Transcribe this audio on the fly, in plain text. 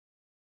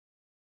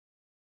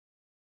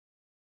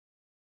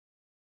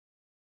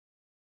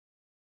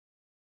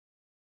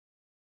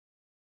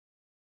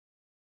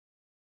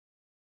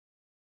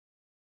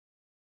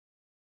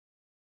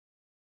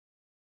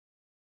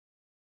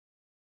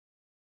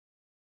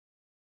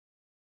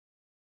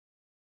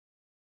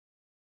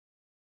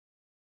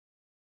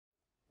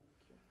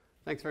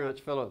Thanks very much,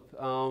 Philip.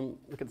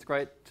 Look, it's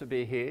great to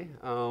be here,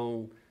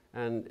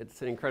 and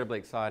it's an incredibly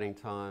exciting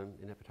time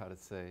in hepatitis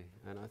C,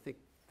 and I think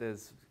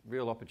there's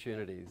real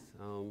opportunities.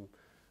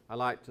 I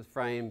like to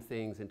frame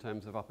things in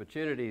terms of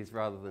opportunities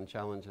rather than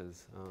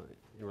challenges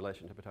in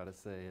relation to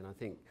hepatitis C, and I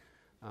think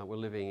we're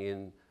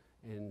living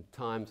in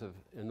times of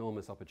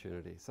enormous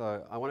opportunity.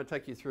 So I want to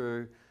take you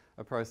through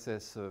a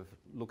process of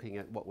looking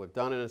at what we've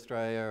done in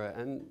Australia,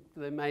 and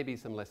there may be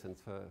some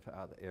lessons for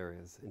other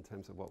areas in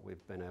terms of what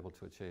we've been able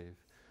to achieve.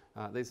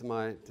 These are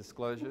my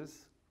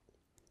disclosures.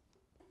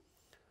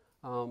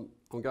 I'm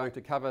going to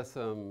cover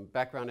some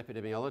background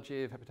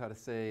epidemiology of hepatitis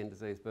C and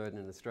disease burden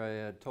in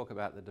Australia, talk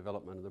about the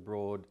development of the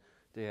broad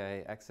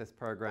DA access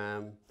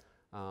program,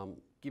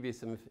 give you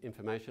some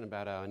information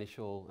about our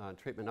initial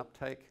treatment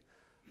uptake,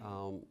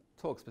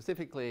 talk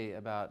specifically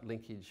about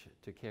linkage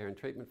to care and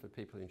treatment for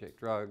people who inject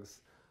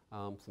drugs,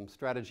 some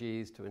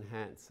strategies to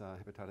enhance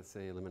hepatitis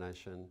C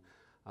elimination,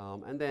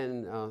 and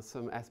then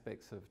some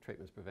aspects of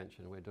treatments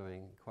prevention. We're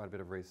doing quite a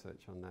bit of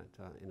research on that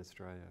in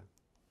Australia.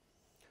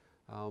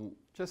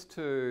 Just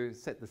to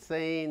set the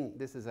scene,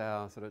 this is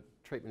our sort of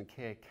treatment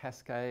care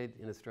cascade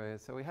in Australia.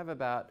 So we have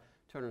about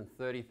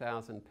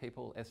 230,000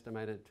 people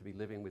estimated to be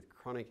living with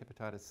chronic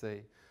hepatitis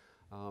C.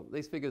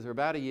 These figures are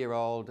about a year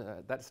old.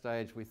 At that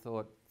stage we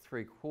thought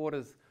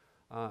 3/4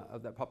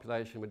 of that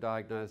population were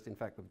diagnosed. In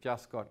fact, we've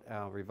just got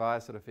our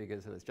revised sort of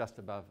figures and it's just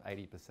above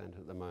 80%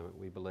 at the moment,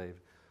 we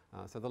believe.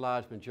 So the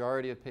large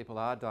majority of people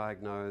are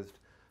diagnosed.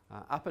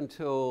 Up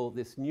until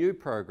this new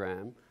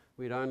program,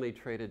 we'd only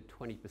treated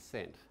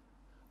 20%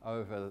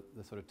 over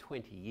the sort of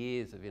 20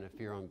 years of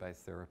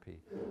interferon-based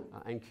therapy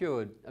and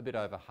cured a bit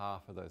over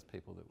half of those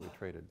people that we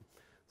treated.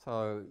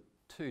 So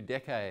 2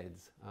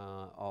 decades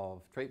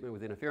of treatment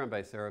with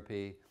interferon-based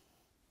therapy,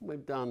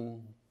 we've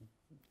done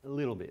a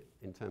little bit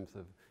in terms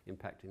of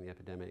impacting the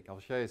epidemic. I'll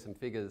show you some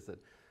figures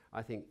that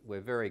I think we're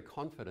very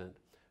confident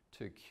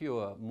to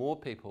cure more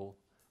people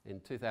in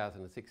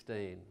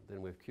 2016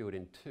 than we've cured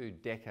in 2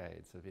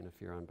 decades of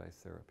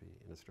interferon-based therapy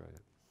in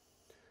Australia.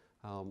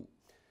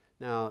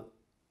 Now,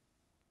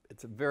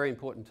 it's a very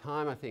important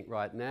time, I think,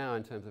 right now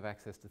in terms of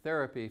access to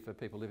therapy for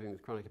people living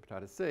with chronic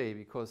hepatitis C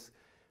because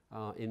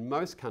in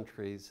most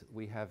countries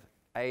we have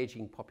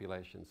ageing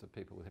populations of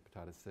people with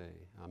hepatitis C.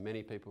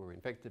 Many people were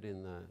infected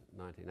in the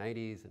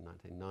 1980s and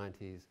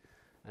 1990s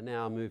are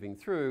now moving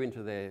through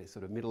into their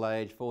sort of middle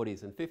age,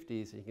 40s and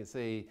 50s. And you can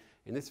see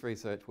in this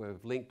research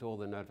we've linked all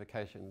the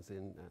notifications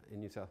in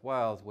New South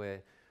Wales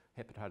where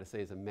hepatitis C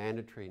is a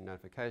mandatory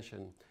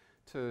notification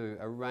to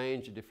a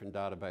range of different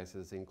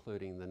databases,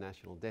 including the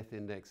National Death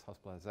Index,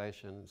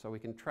 hospitalisation, so we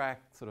can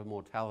track sort of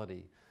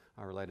mortality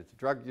related to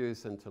drug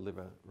use and to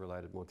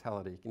liver-related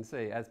mortality. You can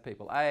see as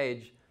people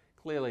age,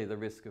 clearly the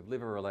risk of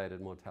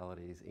liver-related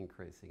mortality is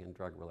increasing and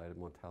drug-related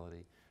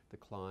mortality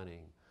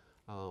declining.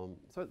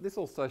 So this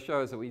also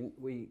shows that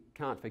we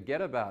can't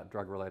forget about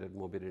drug-related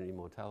morbidity and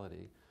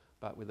mortality,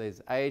 but with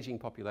these ageing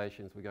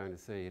populations we're going to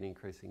see an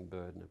increasing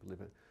burden of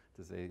liver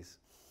disease.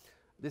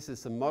 This is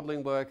some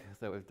modelling work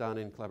that we've done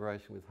in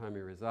collaboration with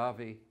Homi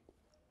Razavi,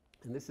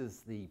 and this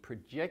is the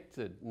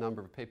projected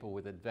number of people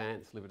with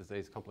advanced liver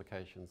disease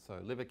complications, so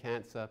liver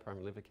cancer,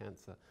 primary liver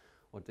cancer,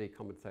 or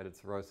decompensated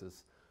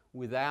cirrhosis,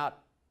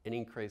 without an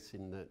increase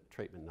in the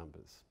treatment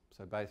numbers.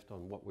 So based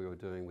on what we were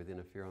doing with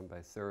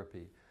interferon-based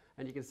therapy.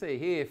 And you can see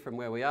here from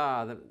where we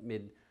are, the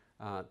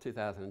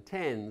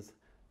mid-2010s,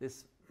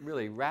 this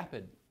really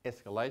rapid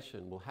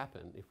escalation will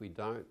happen if we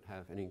don't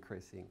have an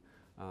increasing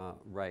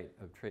rate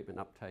of treatment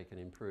uptake and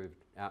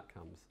improved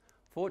outcomes.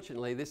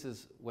 Fortunately, this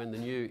is when the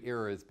new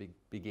era is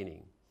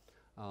beginning.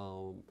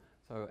 So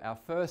our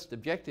first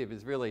objective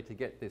is really to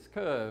get this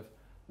curve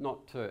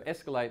not to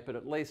escalate, but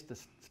at least to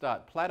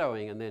start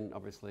plateauing and then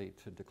obviously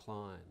to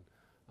decline.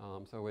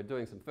 So we're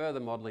doing some further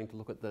modelling to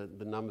look at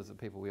the numbers of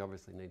people we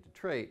obviously need to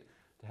treat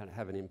to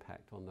have an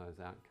impact on those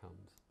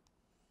outcomes.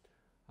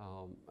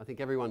 I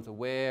think everyone's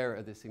aware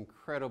of this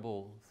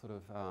incredible sort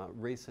of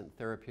recent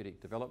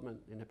therapeutic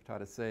development in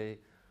hepatitis C.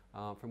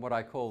 From what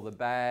I call the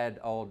bad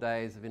old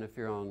days of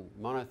interferon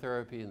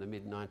monotherapy in the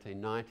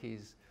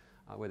mid-1990s,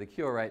 where the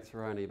cure rates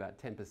were only about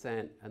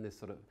 10%, and this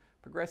sort of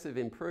progressive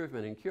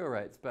improvement in cure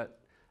rates, but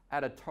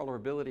at a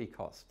tolerability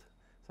cost.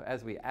 So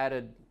as we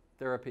added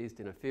therapies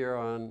to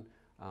interferon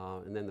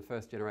and then the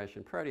first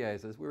generation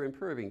proteases, we were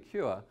improving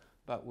cure,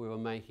 but we were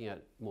making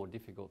it more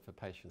difficult for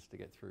patients to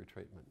get through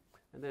treatment.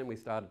 And then we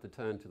started to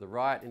turn to the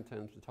right in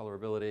terms of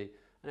tolerability,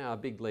 and now a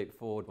big leap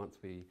forward once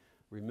we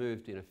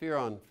removed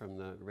interferon from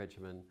the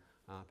regimen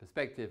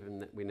perspective,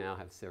 and that we now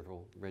have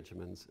several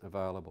regimens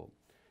available.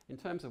 In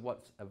terms of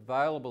what's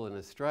available in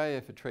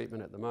Australia for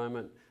treatment at the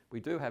moment, we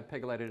do have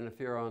pegylated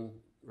interferon,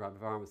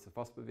 ribavirin with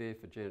sofosbuvir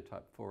for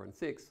genotype 4 and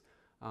 6,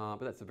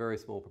 but that's a very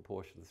small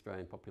proportion of the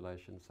Australian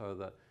population. So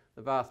the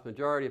vast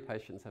majority of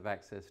patients have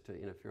access to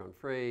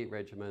interferon-free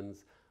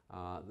regimens.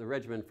 The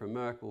regimen from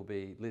Merck will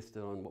be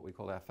listed on what we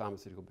call our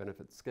pharmaceutical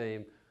benefits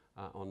scheme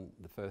on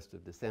the 1st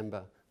of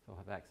December. So we'll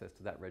have access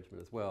to that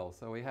regimen as well.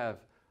 So we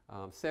have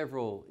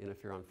several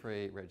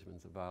interferon-free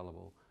regimens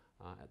available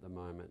at the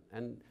moment.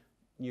 And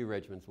new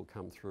regimens will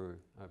come through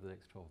over the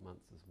next 12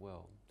 months as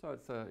well. So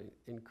it's an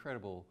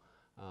incredible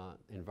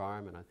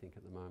environment, I think,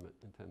 at the moment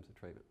in terms of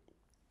treatment.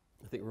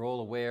 I think we're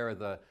all aware of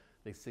the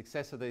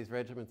success of these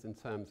regimens in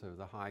terms of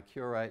the high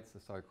cure rates, the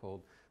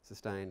so-called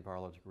sustained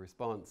virological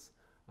response,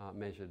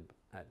 measured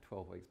at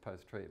 12 weeks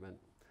post-treatment,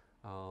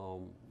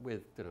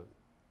 with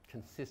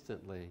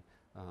consistently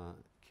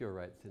cure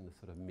rates in the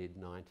sort of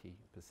mid-90%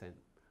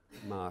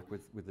 mark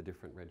with the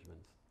different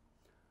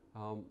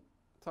regimens.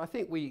 So I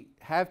think we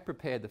have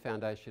prepared the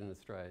foundation in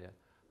Australia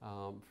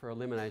for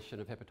elimination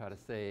of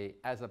hepatitis C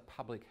as a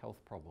public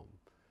health problem.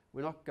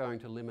 We're not going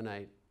to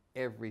eliminate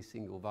every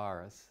single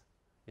virus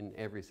in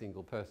every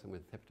single person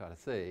with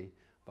hepatitis C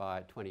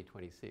by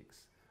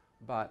 2026.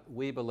 But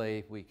we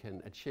believe we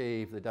can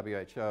achieve the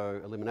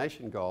WHO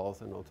elimination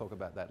goals, and I'll talk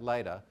about that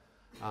later,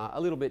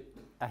 a little bit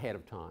ahead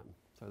of time.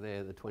 So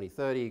they're the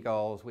 2030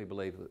 goals. We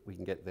believe that we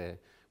can get there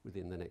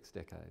within the next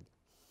decade.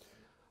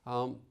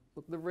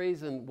 Look, the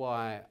reason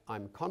why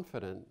I'm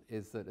confident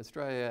is that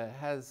Australia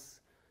has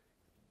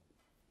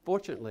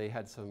fortunately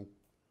had some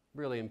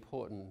really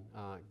important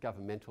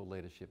governmental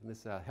leadership. And this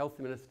is our Health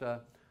Minister,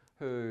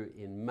 who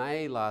in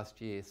May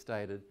last year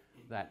stated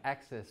that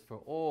access for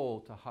all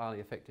to highly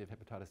effective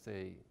hepatitis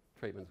C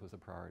treatments was a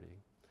priority.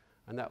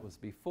 And that was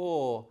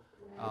before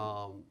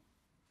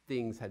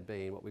things had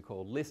been what we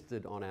call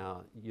listed on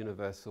our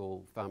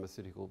universal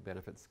pharmaceutical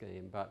benefit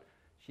scheme. But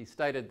she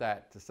stated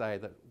that to say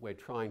that we're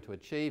trying to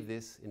achieve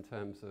this in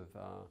terms of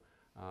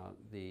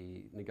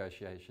the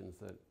negotiations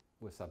that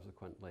were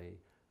subsequently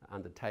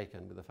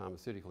undertaken with the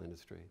pharmaceutical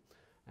industry.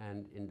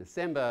 And in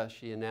December,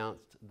 she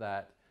announced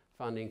that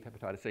funding for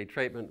hepatitis C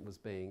treatment was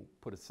being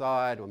put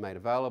aside or made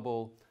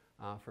available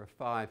for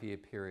a 5-year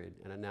period,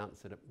 and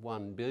announced that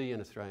 $1 billion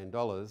Australian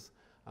dollars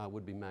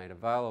would be made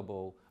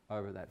available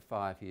over that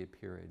 5-year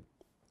period.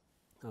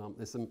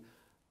 There's some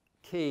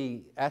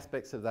key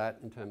aspects of that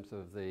in terms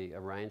of the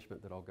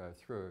arrangement that I'll go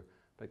through,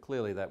 but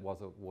clearly that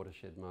was a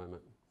watershed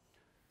moment.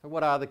 So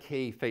what are the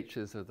key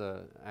features of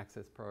the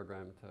access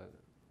program to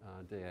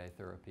DA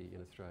therapy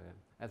in Australia?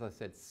 As I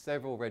said,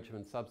 several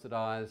regimens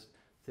subsidised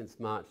since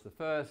March the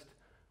 1st,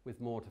 with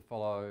more to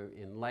follow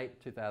in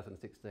late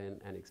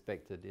 2016 and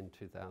expected in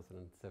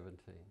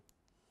 2017.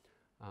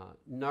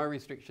 No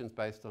restrictions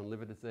based on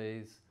liver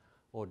disease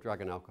or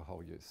drug and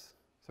alcohol use.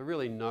 So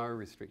really no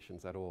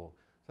restrictions at all.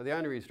 So the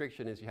only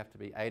restriction is you have to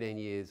be 18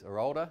 years or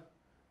older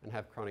and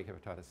have chronic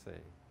hepatitis C.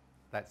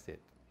 That's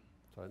it.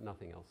 So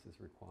nothing else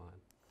is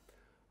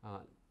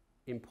required.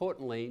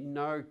 Importantly,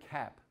 no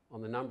cap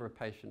on the number of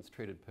patients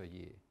treated per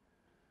year.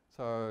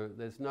 So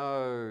there's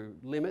no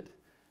limit.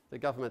 The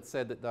government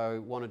said that they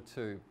wanted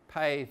to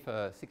pay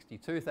for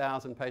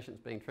 62,000 patients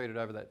being treated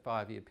over that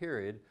 5-year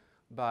period,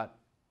 and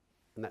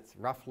that's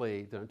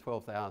roughly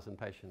 12,000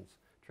 patients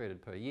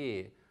treated per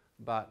year,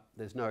 but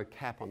there's no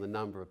cap on the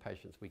number of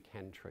patients we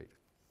can treat.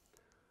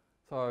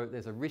 So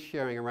there's a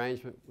risk-sharing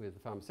arrangement with the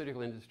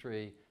pharmaceutical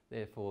industry,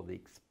 therefore the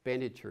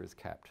expenditure is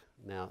capped.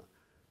 Now,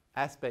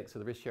 aspects of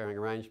the risk-sharing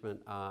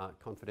arrangement are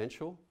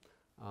confidential,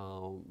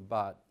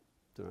 but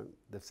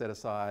they've set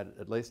aside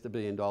at least $1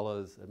 billion.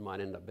 It might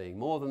end up being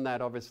more than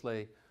that,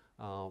 obviously,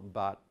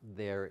 but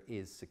there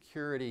is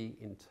security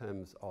in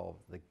terms of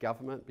the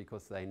government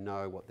because they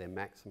know what their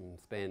maximum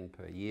spend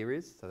per year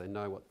is, so they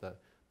know what the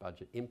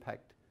budget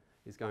impact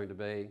is going to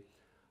be.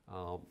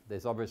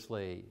 There's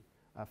obviously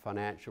a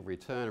financial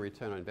return, a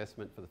return on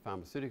investment for the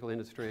pharmaceutical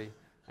industry,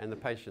 and the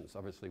patients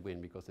obviously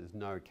win because there's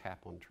no cap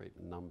on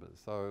treatment numbers.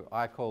 So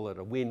I call it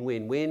a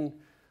win-win-win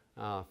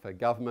for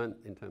government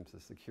in terms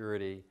of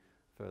security,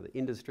 for the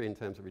industry in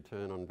terms of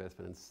return on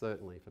investment, and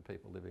certainly for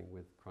people living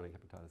with chronic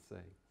hepatitis C.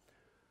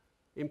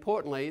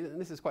 Importantly,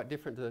 and this is quite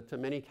different to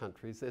many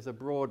countries, there's a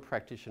broad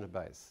practitioner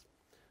base.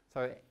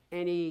 So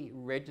any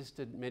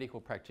registered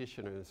medical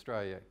practitioner in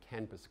Australia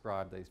can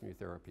prescribe these new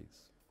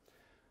therapies.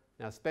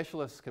 Now,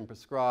 specialists can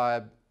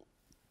prescribe,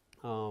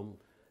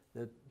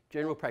 the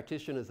general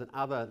practitioners and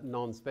other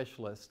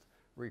non-specialists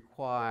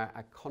require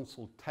a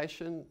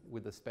consultation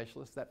with the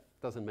specialist. That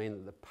doesn't mean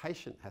that the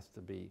patient has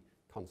to be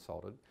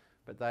consulted,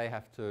 but they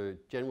have to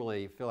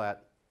generally fill out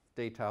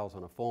details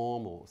on a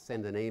form or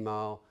send an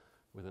email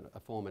with a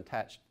form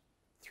attached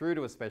through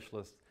to a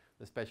specialist.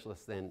 The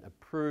specialist then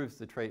approves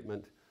the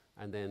treatment,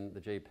 and then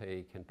the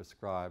GP can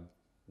prescribe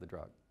the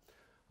drug.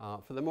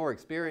 For the more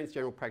experienced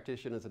general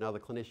practitioners and other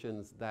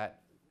clinicians,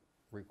 that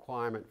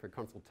requirement for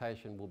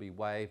consultation will be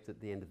waived at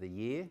the end of the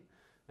year,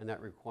 and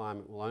that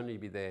requirement will only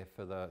be there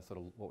for the sort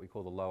of what we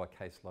call the lower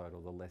caseload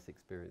or the less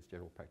experienced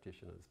general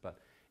practitioners. But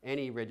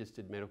any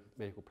registered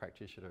medical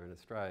practitioner in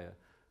Australia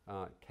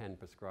can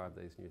prescribe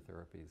these new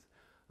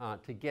therapies.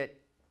 To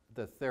get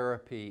the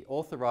therapy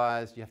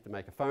authorised, you have to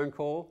make a phone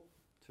call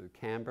to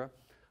Canberra.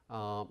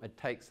 It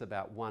takes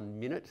about 1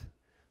 minute.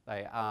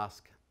 They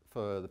ask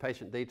for the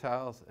patient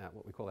details,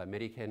 what we call our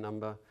Medicare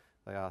number.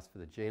 They ask for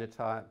the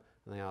genotype,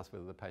 and they ask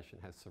whether the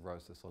patient has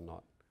cirrhosis or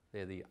not.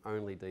 They're the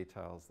only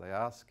details they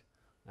ask,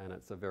 and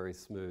it's a very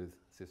smooth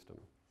system.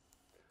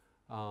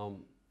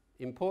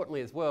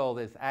 Importantly as well,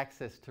 there's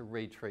access to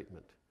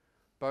retreatment.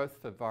 both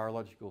for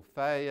virological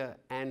failure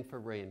and for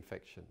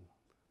reinfection.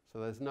 So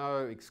there's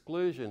no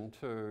exclusion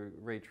to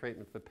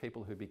retreatment for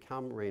people who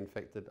become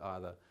reinfected,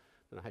 either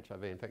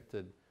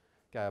HIV-infected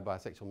gay or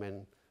bisexual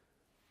men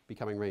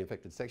becoming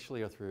reinfected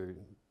sexually or through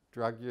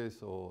drug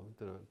use, or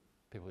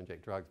people who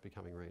inject drugs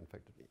becoming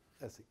reinfected.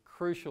 That's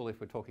crucial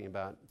if we're talking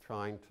about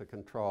trying to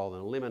control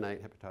and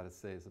eliminate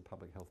hepatitis C as a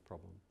public health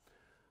problem.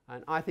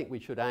 And I think we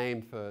should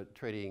aim for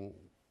treating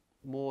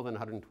more than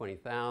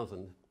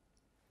 120,000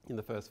 in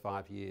the first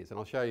 5 years. And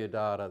I'll show you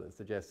data that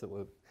suggests that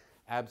we're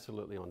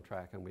absolutely on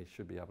track and we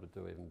should be able to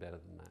do even better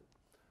than that.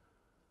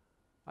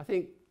 I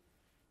think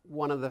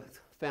one of the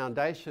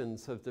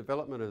foundations of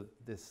development of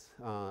this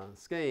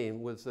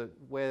scheme was that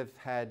we've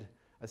had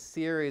a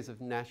series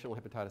of national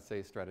hepatitis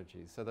C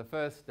strategies. So the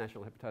first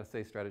national hepatitis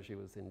C strategy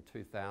was in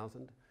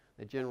 2000.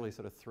 They're generally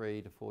sort of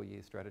 3 to 4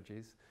 year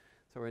strategies.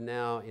 So we're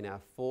now in our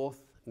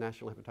 4th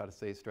national hepatitis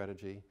C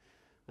strategy,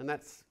 and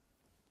that's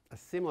a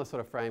similar sort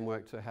of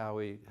framework to how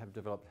we have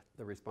developed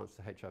the response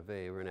to HIV.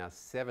 We're in our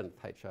 7th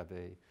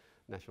HIV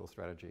national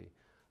strategy,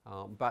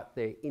 but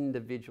they're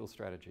individual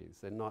strategies.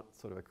 They're not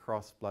sort of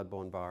across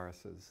bloodborne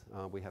viruses.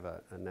 We have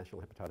a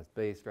national hepatitis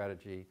B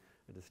strategy,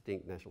 a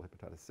distinct national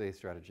hepatitis C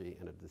strategy,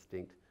 and a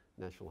distinct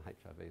national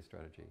HIV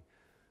strategy.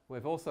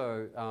 We've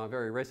also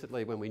very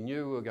recently, when we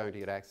knew we were going to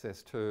get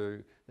access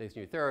to these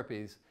new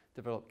therapies,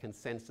 developed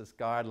consensus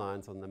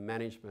guidelines on the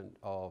management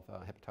of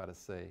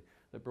hepatitis C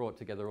that brought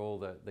together all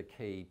the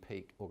key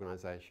peak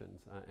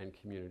organisations and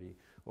community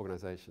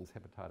organisations,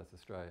 Hepatitis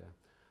Australia.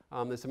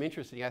 There's some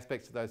interesting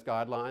aspects of those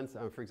guidelines.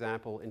 For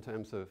example, in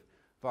terms of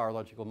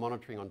virological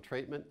monitoring on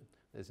treatment,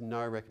 there's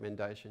no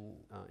recommendation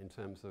in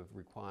terms of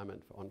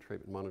requirement for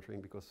on-treatment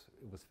monitoring because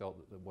it was felt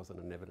that there wasn't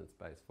an evidence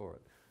base for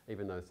it.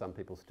 Even though some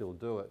people still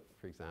do it,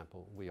 for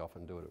example, we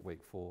often do it at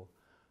week 4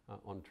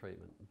 on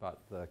treatment,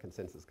 but the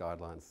consensus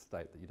guidelines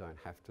state that you don't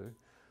have to.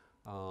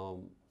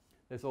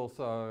 There's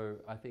also,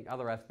 I think,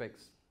 other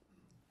aspects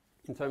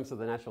in terms of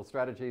the national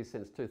strategy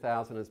since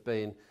 2000 has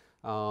been,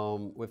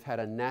 we've had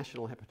a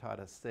national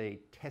hepatitis C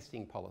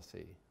testing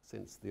policy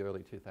since the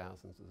early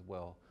 2000s as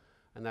well.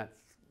 And that's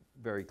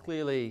very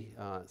clearly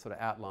sort of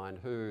outlined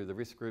who the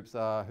risk groups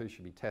are, who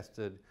should be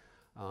tested.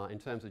 In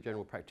terms of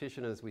general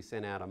practitioners, we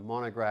sent out a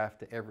monograph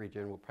to every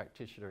general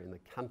practitioner in the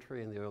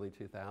country in the early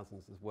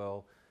 2000s as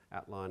well,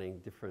 outlining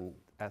different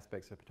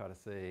aspects of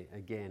hepatitis C,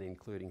 again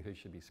including who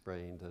should be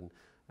screened and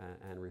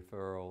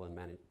referral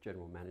and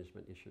general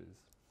management issues.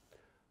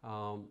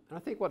 And I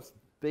think what's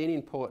been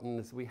important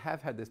is we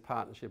have had this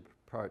partnership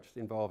approach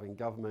involving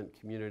government,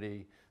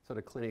 community, sort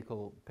of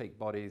clinical peak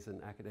bodies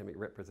and academic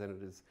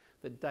representatives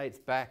that dates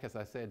back, as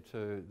I said,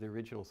 to the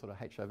original sort of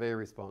HIV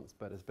response,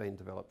 but has been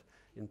developed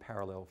in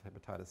parallel for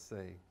hepatitis C.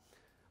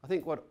 I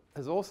think what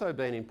has also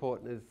been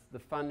important is the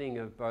funding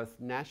of both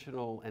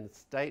national and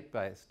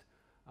state-based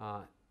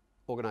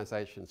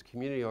organisations,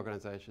 community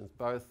organisations,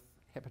 both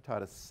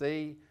hepatitis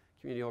C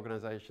community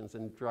organisations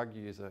and drug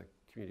user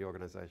community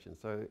organisations.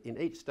 So in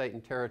each state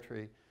and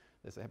territory,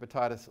 there's a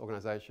hepatitis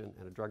organisation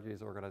and a drug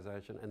user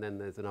organisation, and then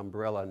there's an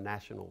umbrella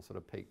national sort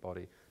of peak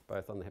body,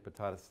 both on the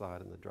hepatitis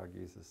side and the drug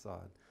user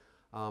side.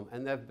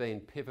 And they've been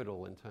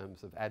pivotal in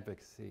terms of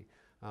advocacy,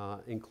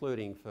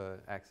 including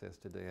for access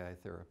to DA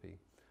therapy.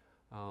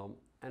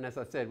 And as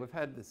I said, we've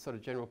had this sort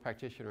of general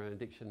practitioner and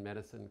addiction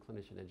medicine,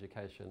 clinician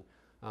education,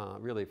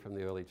 really from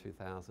the early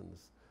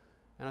 2000s.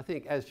 And I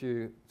think, as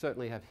you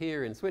certainly have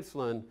here in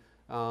Switzerland,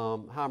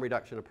 harm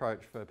reduction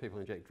approach for people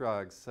who inject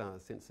drugs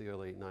since the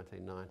early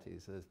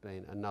 1990s has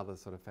been another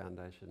sort of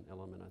foundation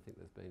element I think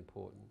that's been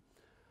important.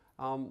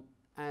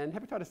 And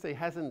hepatitis C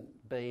hasn't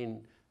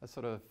been a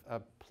sort of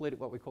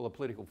what we call a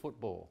political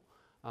football.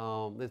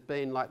 There's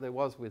been, like there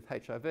was with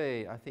HIV,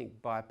 I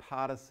think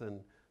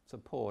bipartisan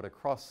support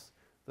across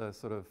the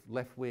sort of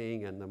left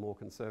wing and the more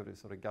conservative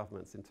sort of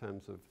governments in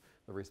terms of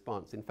the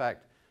response. In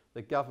fact,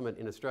 the government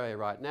in Australia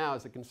right now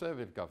is a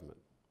conservative government,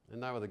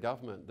 and they were the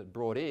government that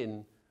brought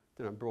in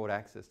broad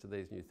access to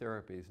these new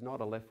therapies,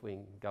 not a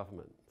left-wing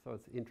government. So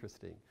it's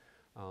interesting.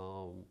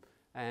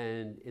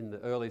 And in the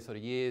early sort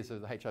of years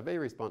of the HIV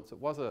response, it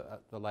was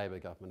the Labor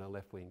government, a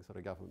left-wing sort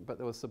of government, but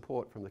there was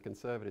support from the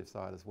conservative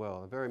side as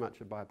well, very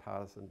much a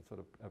bipartisan sort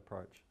of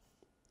approach.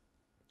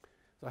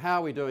 So how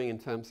are we doing in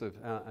terms of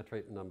our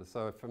treatment numbers?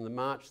 So from the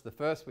March the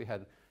 1st, we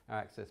had our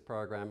access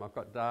program. I've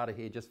got data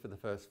here just for the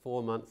first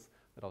 4 months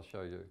that I'll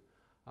show you.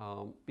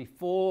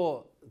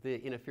 Before the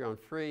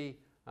interferon-free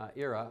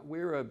era, we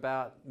were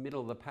about middle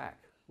of the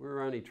pack. We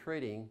were only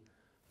treating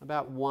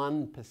about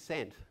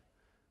 1%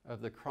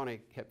 of the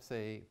chronic Hep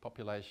C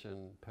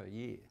population per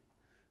year.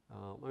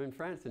 In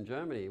France and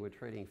Germany, we're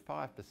treating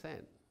 5%.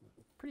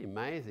 Pretty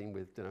amazing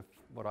with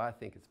what I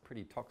think is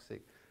pretty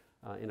toxic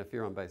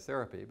interferon-based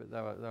therapy, but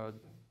they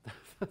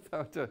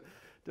were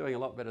doing a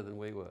lot better than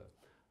we were.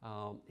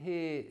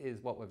 Here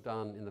is what we've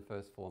done in the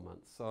first 4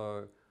 months.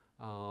 So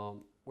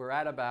we're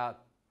at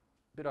about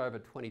a bit over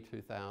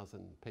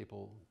 22,000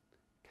 people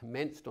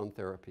commenced on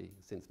therapy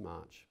since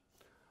March.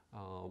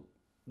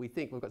 We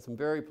think we've got some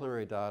very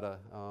preliminary data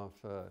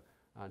for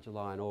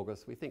July and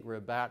August. We think we're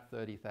about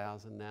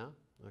 30,000 now,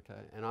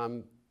 okay, and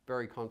I'm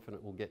very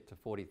confident we'll get to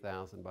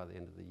 40,000 by the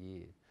end of the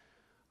year.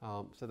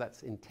 So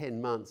that's in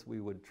 10 months we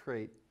would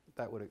treat,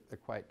 that would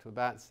equate to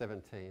about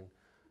 17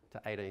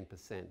 to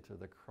 18% of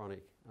the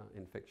chronic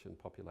infection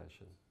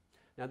population.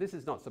 Now this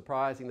is not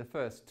surprising. The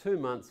first 2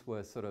 months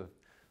were sort of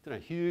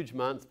huge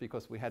months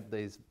because we had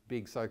these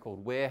big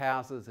so-called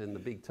warehouses in the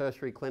big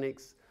tertiary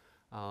clinics,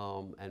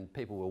 and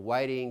people were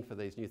waiting for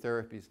these new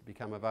therapies to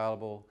become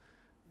available.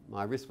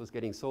 My wrist was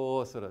getting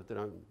sore,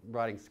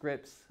 writing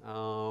scripts.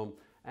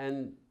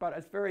 But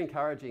it's very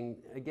encouraging.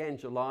 Again,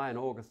 July and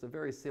August are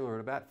very similar.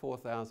 About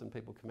 4,000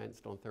 people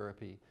commenced on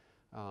therapy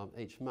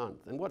each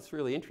month. And what's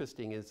really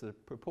interesting is the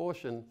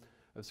proportion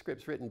of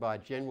scripts written by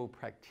general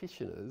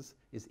practitioners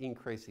is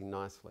increasing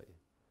nicely.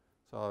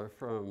 So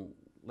from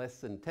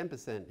less than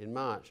 10% in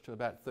March to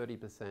about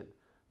 30%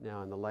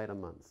 now in the later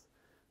months.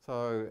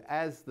 So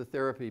as the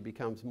therapy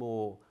becomes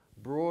more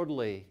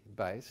broadly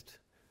based,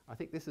 I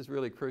think this is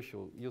really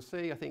crucial. You'll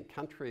see, I think,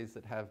 countries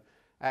that have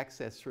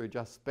access through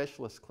just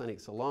specialist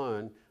clinics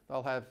alone,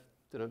 they'll have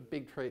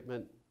big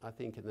treatment, I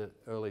think, in the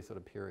early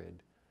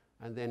period.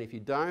 And then if you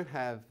don't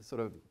have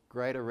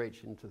greater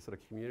reach into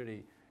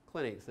community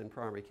clinics and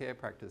primary care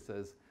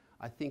practices,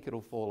 I think it'll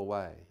fall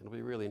away. It'll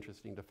be really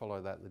interesting to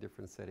follow that in the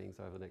different settings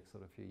over the next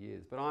few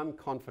years. But I'm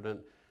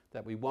confident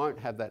that we won't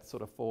have that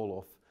fall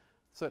off,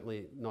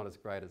 certainly not as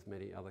great as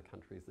many other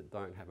countries that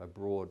don't have a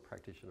broad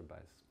practitioner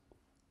base.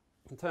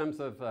 In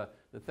terms of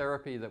the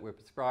therapy that we're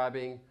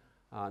prescribing,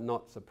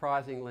 not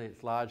surprisingly,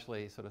 it's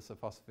largely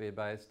sofosbuvir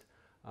based.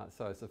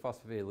 So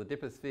sofosbuvir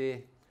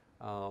ledipasvir,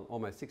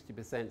 almost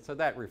 60%. So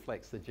that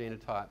reflects the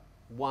genotype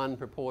 1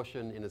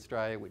 proportion in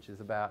Australia, which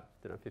is about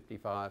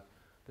 55%.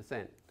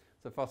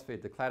 Sofosbuvir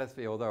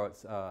decladisvir, although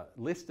it's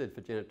listed for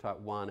genotype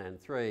 1 and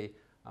 3,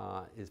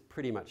 is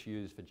pretty much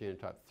used for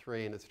genotype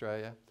 3 in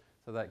Australia.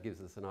 So that gives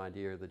us an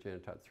idea of the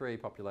genotype 3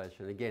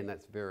 population. Again,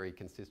 that's very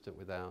consistent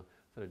with our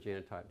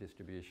genotype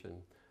distribution.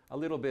 A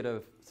little bit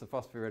of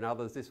sofosbuvir and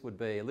others. This would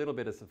be a little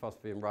bit of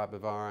sofosbuvir and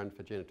ribavirin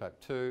for genotype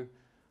 2,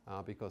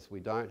 because we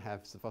don't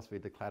have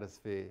sofosbuvir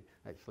decladisvir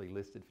actually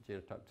listed for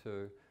genotype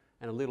 2,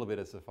 and a little bit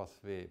of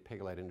sofosbuvir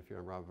pegylate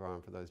interferon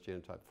ribavirin for those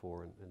genotype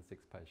 4 and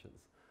 6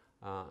 patients,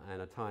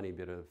 and a tiny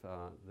bit of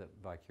the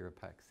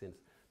Vicuripac since.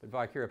 But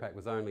Vicuripac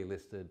was only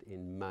listed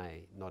in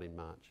May, not in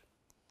March.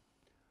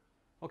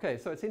 Okay,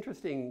 so it's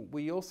interesting.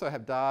 We also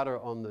have data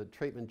on the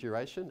treatment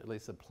duration, at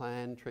least a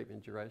planned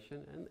treatment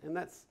duration, and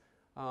that's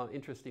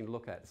interesting to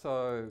look at.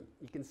 So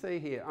you can see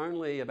here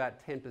only about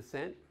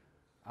 10%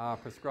 are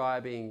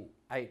prescribing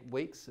 8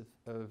 weeks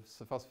of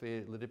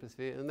sofosbuvir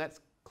ledipasvir, and that's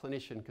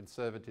clinician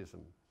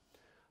conservatism,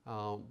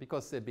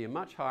 because there'd be a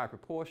much higher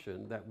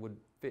proportion that would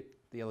fit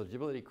the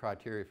eligibility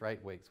criteria for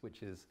 8 weeks,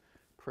 which is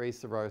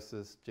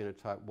pre-cirrhosis,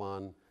 genotype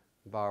 1,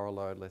 viral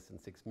load less than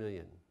 6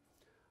 million.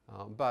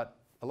 But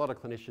a lot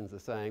of clinicians are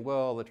saying,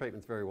 well, the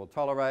treatment's very well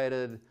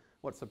tolerated.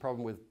 What's the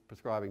problem with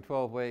prescribing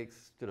 12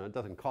 weeks? It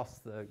doesn't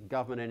cost the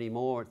government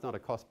anymore. It's not a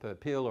cost per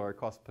pill or a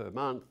cost per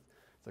month.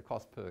 It's a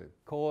cost per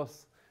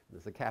course.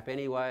 There's a cap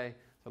anyway,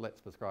 so let's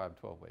prescribe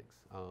 12 weeks.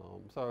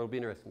 So it'll be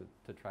interesting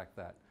to track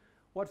that.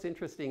 What's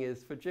interesting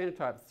is for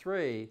genotype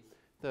 3,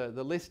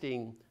 the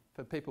listing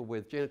for people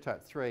with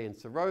genotype 3 and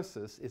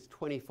cirrhosis is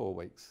 24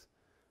 weeks.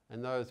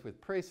 And those with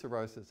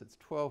pre-cirrhosis, it's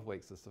 12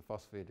 weeks of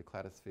sofosbuvir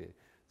decladisvir.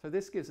 So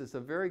this gives us a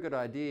very good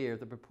idea of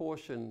the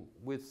proportion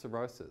with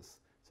cirrhosis.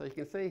 So you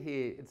can see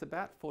here, it's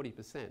about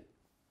 40%.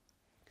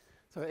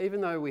 So even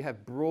though we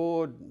have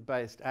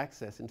broad-based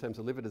access in terms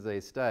of liver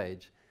disease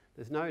stage,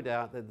 there's no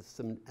doubt that there's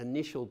some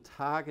initial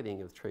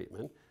targeting of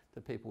treatment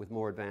to people with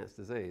more advanced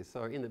disease.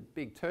 So in the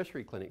big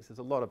tertiary clinics, there's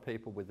a lot of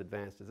people with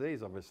advanced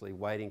disease, obviously,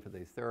 waiting for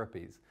these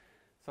therapies.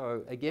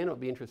 So again, it'll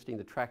be interesting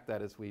to track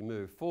that as we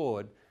move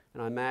forward.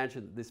 And I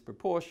imagine that this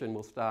proportion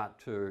will start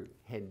to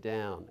head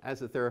down. As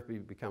the therapy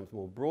becomes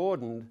more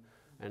broadened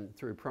and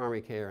through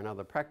primary care and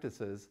other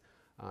practices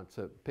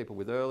to people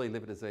with early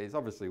liver disease,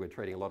 obviously we're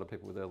treating a lot of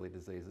people with early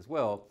disease as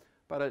well,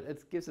 but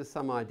it gives us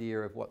some idea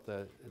of what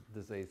the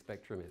disease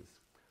spectrum is.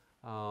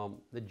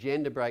 The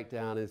gender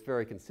breakdown is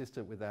very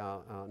consistent with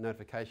our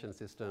notification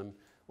system,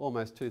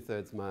 almost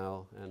 2/3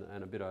 male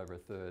and a bit over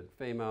 1/3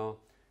 female.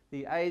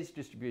 The age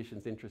distribution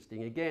is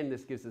interesting. Again,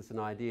 this gives us an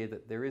idea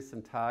that there is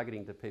some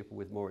targeting to people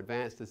with more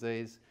advanced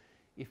disease.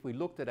 If we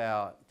looked at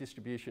our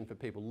distribution for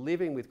people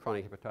living with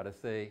chronic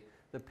hepatitis C,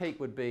 the peak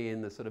would be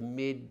in the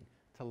mid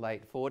to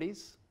late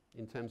 40s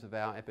in terms of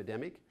our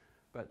epidemic,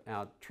 but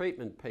our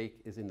treatment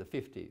peak is in the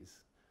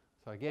 50s.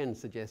 So again,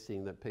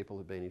 suggesting that people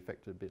have been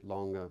infected a bit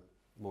longer,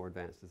 more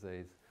advanced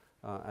disease,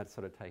 at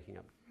taking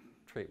up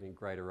treatment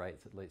greater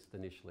rates, at least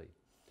initially.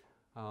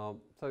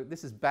 So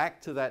this is back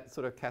to that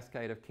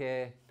cascade of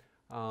care.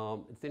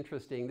 It's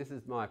interesting. This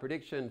is my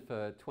prediction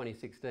for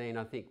 2016.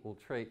 I think we'll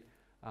treat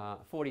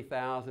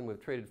 40,000.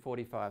 We've treated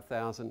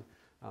 45,000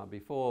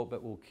 before,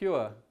 but we'll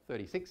cure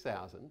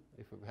 36,000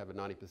 if we have a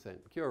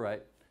 90% cure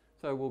rate.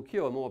 So we'll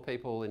cure more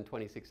people in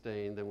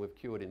 2016 than we've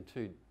cured in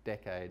 2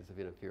 decades of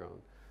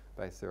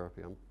interferon-based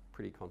therapy. I'm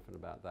pretty confident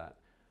about that.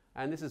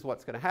 And this is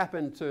what's going to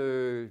happen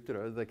to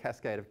the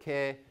cascade of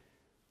care.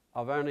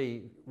 I've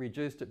only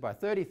reduced it by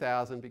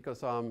 30,000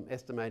 because I'm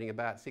estimating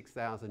about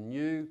 6,000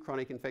 new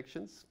chronic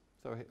infections.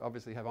 So I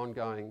obviously have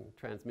ongoing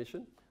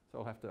transmission. So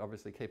I'll have to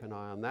obviously keep an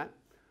eye on that.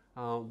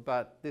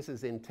 But this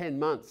is in 10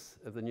 months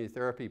of the new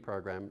therapy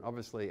program.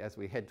 Obviously, as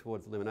we head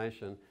towards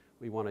elimination,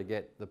 we want to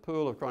get the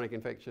pool of chronic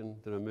infection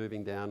that are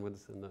moving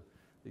downwards and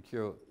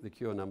the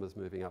cure numbers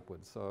moving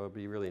upwards. So it'll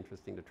be really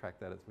interesting to track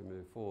that as we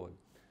move forward.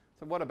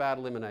 So what about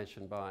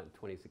elimination by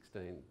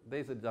 2016?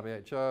 These are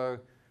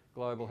WHO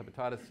Global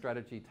Hepatitis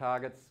Strategy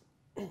targets.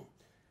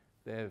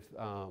 They've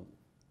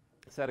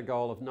set a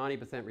goal of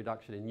 90%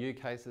 reduction in new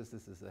cases.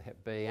 This is a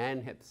Hep B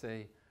and Hep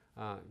C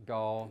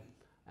goal,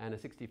 and a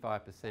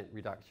 65%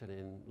 reduction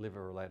in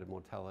liver-related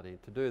mortality.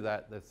 To do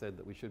that, they've said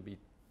that we should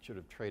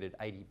have treated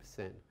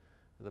 80%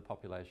 of the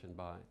population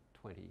by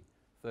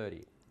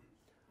 2030.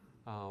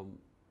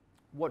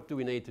 What do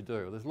we need to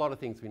do? There's a lot of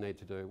things we need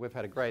to do. We've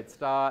had a great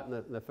start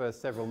in the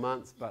first several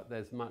months, but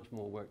there's much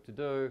more work to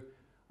do.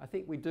 I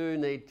think we do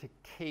need to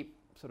keep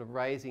sort of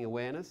raising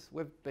awareness.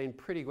 We've been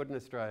pretty good in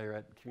Australia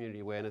at community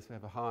awareness. We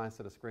have a high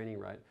sort of screening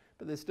rate,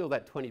 but there's still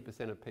that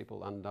 20% of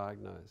people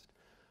undiagnosed.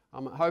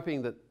 I'm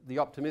hoping that the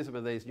optimism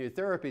of these new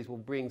therapies will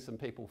bring some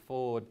people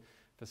forward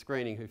for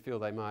screening who feel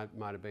they might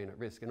have been at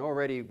risk. And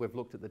already we've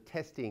looked at the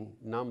testing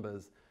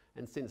numbers,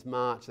 and since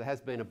March there has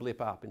been a blip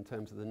up in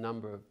terms of the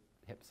number of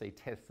Hep C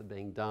tests that are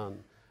being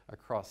done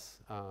across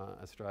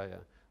Australia.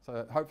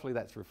 So hopefully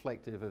that's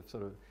reflective of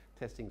sort of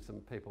testing some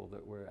people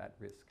that were at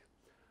risk.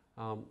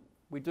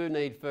 We do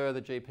need further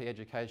GP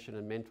education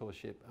and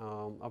mentorship.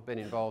 I've been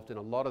involved in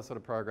a lot of sort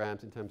of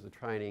programs in terms of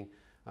training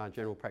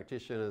general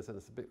practitioners, and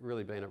it's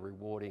really been a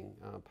rewarding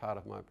part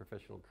of my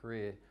professional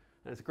career.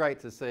 And it's great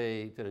to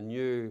see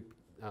new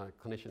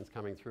clinicians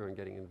coming through and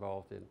getting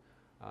involved in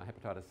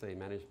hepatitis C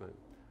management.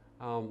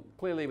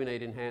 Clearly we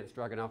need enhanced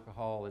drug and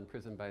alcohol and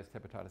prison-based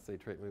hepatitis C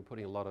treatment. We're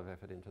putting a lot of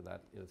effort into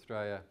that in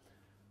Australia.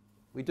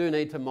 We do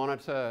need to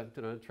monitor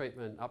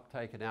treatment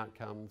uptake and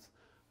outcomes.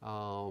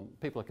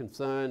 People are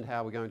concerned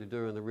how we're going to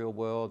do in the real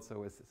world,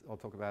 so I'll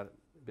talk about it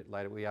a bit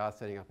later. We are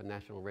setting up a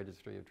national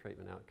registry of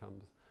treatment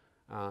outcomes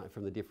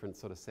from the different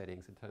sort of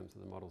settings in terms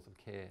of the models of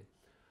care.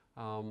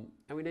 And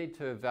we need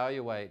to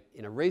evaluate,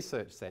 in a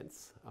research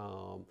sense,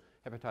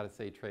 hepatitis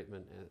C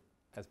treatment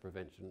as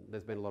prevention.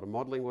 There's been a lot of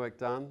modelling work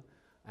done,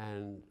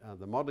 and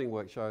the modelling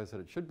work shows that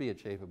it should be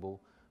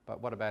achievable, but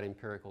what about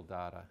empirical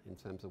data in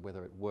terms of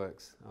whether it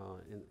works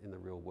in the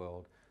real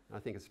world? And I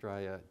think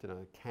Australia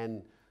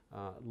can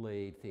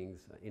lead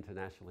things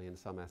internationally in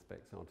some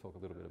aspects, and I'll talk a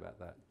little bit about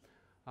that.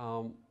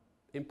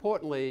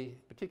 Importantly,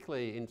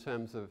 particularly in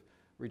terms of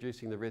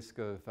reducing the risk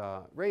of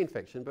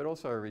reinfection, but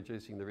also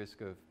reducing the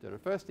risk of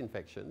first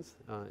infections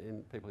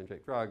in people who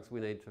inject drugs,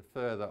 we need to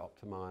further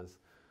optimise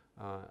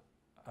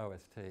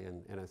OST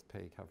and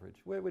NSP coverage.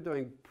 We're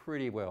doing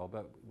pretty well,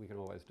 but we can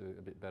always do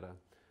a bit better.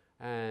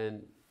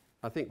 And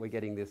I think we're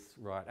getting this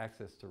right,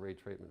 access to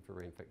retreatment for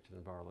reinfection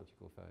and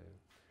virological failure.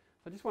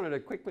 So I just wanted to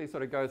quickly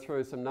sort of go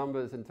through some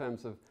numbers in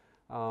terms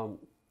of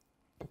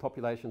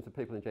populations of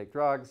people who inject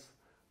drugs.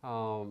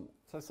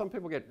 So some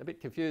people get a bit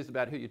confused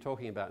about who you're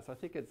talking about. So I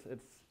think it's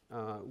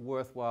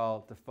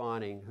worthwhile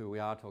defining who we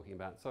are talking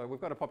about. So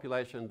we've got a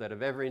population that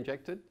have ever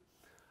injected.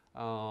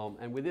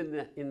 And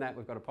within that,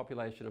 we've got a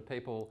population of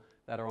people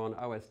that are on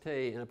OST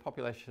and a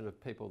population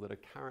of people that are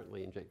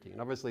currently injecting.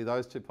 And obviously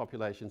those two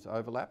populations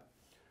overlap.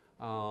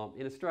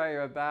 In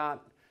Australia,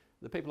 about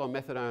the people on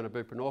methadone or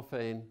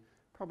buprenorphine,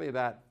 probably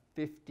about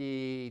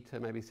 50 to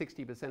maybe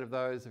 60% of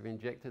those have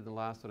injected in the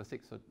last sort of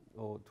 6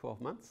 or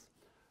 12 months.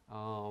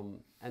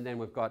 And then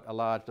we've got a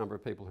large number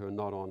of people who are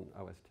not on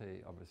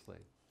OST, obviously.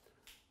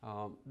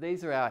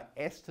 These are our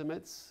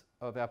estimates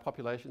of our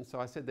population. So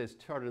I said there's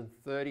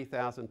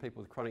 230,000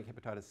 people with chronic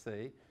hepatitis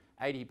C.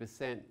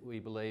 80% we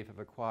believe have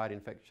acquired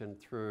infection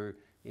through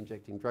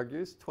injecting drug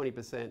use.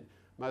 20%,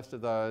 most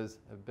of those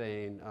have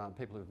been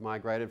people who've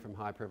migrated from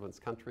high prevalence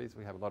countries.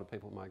 We have a lot of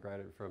people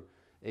migrated from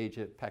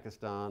Egypt,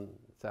 Pakistan,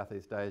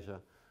 Southeast Asia,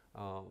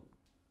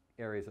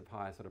 areas of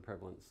high sort of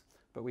prevalence.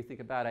 But we think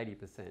about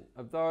 80%.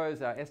 Of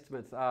those, our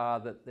estimates are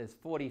that there's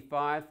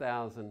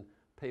 45,000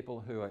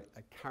 people who are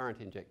current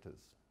injectors,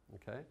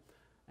 okay?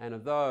 And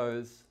of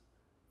those,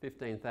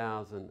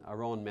 15,000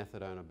 are on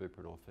methadone or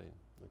buprenorphine,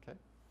 okay?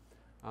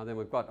 Then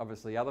we've got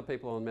obviously other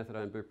people on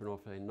methadone and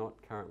buprenorphine not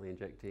currently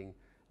injecting.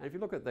 And if you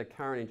look at the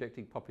current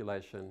injecting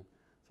population,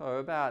 so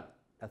about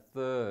a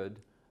third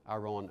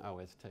are on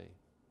OST.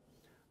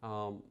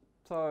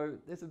 So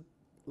there's a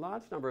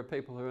large number of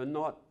people who are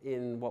not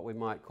in what we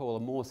might call a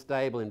more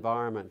stable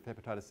environment for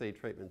hepatitis C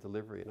treatment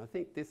delivery. And I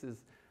think this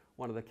is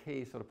one of the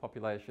key sort of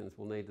populations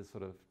we'll need to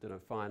sort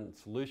of find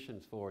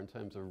solutions for in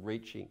terms of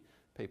reaching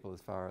people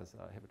as far as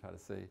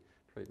hepatitis C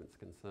treatment is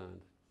concerned.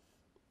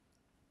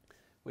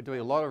 We're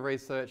doing a lot of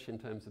research in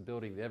terms of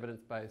building the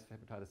evidence base for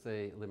hepatitis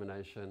C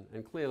elimination,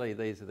 and clearly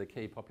these are the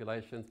key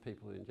populations,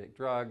 people who inject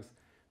drugs.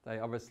 They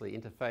obviously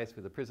interface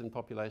with the prison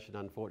population,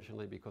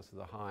 unfortunately, because of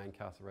the high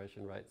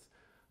incarceration rates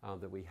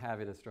that we have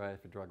in Australia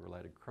for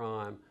drug-related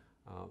crime.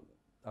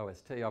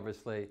 OST,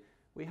 obviously.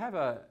 We have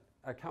a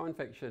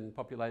co-infection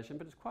population,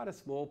 but it's quite a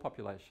small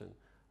population.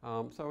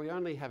 So we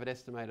only have it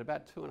estimated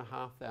about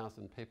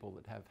 2,500 people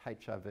that have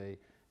HIV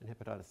and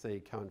hepatitis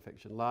C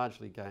co-infection,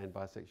 largely gay and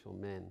bisexual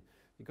men,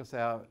 because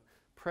our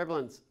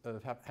prevalence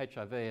of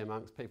HIV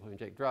amongst people who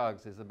inject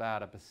drugs is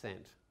about 1%.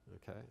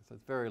 Okay, so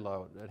it's very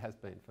low. It has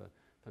been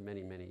for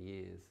many, many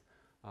years.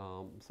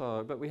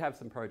 But we have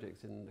some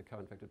projects in the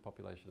co-infected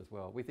population as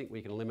well. We think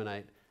we can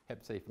eliminate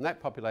Hep C from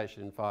that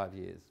population in 5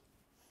 years,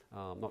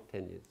 not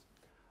 10 years.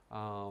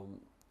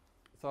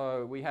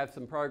 So we have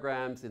some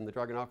programs in the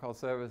Drug and Alcohol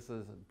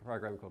Services, a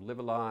program called Live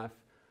a Life.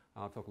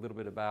 I'll talk a little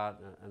bit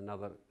about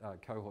another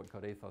cohort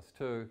called Ethos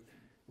 2.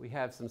 We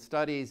have some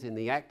studies in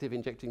the active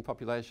injecting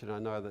population. I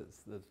know that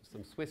there's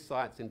some Swiss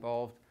sites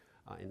involved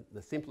in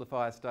the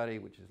Simplify study,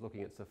 which is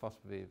looking at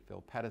sofosbuvir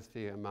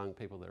velpatasvir among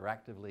people that are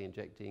actively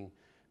injecting,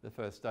 the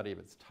first study of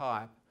its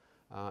type,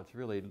 to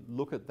really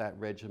look at that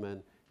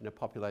regimen in a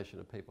population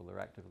of people that are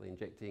actively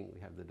injecting.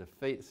 We have the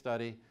Defeat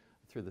study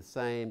through the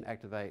same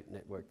Activate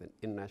network, the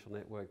international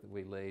network that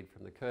we lead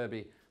from the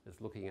Kirby,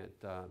 that's looking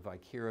at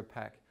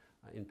Vicirapac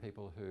in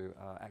people who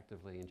are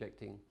actively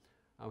injecting.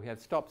 We have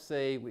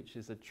Stop-C, which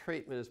is a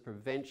treatment as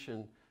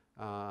prevention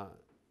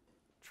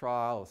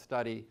trial or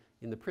study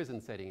in the prison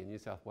setting in New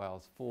South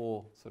Wales,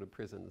 4 sort of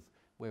prisons,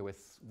 where we're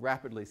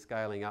rapidly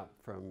scaling up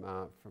from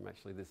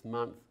actually this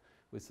month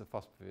with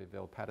sofosbuvir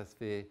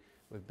velpatasvir.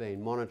 We've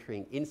been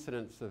monitoring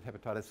incidence of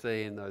hepatitis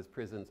C in those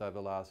prisons over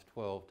the last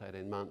 12 to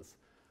 18 months,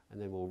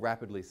 and then we'll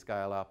rapidly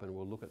scale up and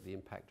we'll look at the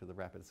impact of the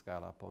rapid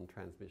scale up on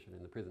transmission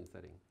in the prison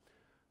setting.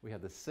 We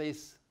have the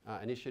CEASE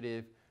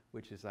initiative,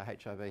 which is a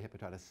HIV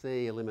hepatitis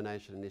C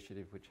elimination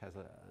initiative, which has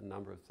a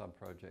number of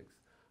sub-projects.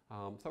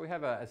 So we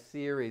have a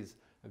series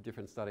of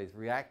different studies.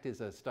 REACT is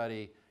a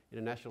study,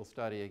 international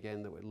study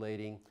again, that we're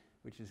leading,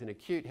 which is in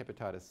acute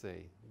hepatitis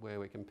C, where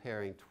we're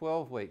comparing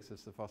 12 weeks of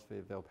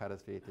sofosbuvir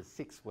velpatasvir to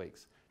 6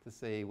 weeks to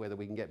see whether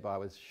we can get by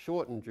with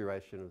shortened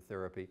duration of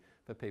therapy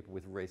for people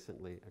with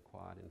recently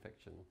acquired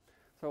infection.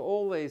 So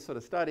all these sort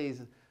of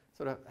studies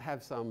sort of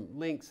have some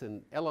links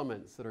and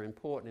elements that are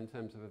important in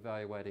terms of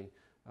evaluating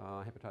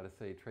hepatitis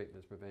C treatment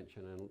as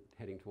prevention and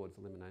heading towards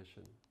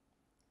elimination.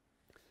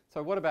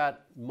 So what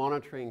about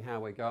monitoring how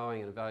we're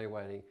going and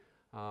evaluating?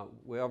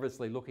 We're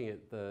obviously looking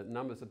at the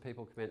numbers of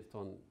people commenced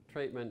on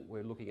treatment.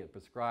 We're looking at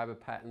prescriber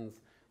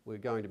patterns. We're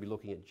going to be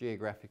looking at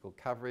geographical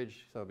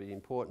coverage. So it'll be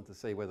important to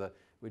see whether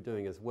we're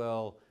doing as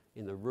well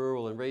in the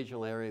rural and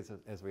regional areas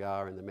as we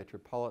are in the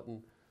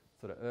metropolitan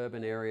sort of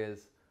urban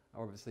areas.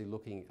 Obviously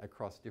looking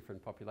across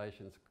different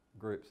populations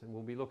groups, and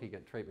we'll be looking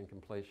at treatment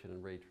completion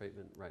and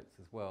retreatment rates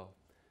as well.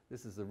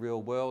 This is a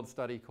real world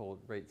study called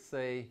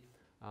REACH-C,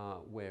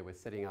 where we're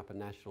setting up a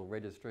national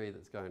registry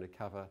that's going to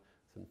cover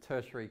some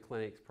tertiary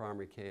clinics,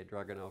 primary care,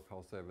 drug and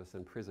alcohol service,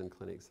 and prison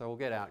clinics. So we'll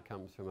get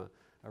outcomes from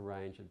a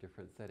range of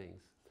different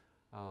settings.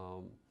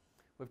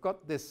 We've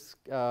got this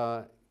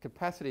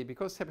capacity,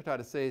 because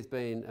hepatitis C has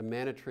been a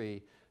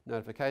mandatory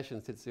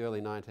notification since the early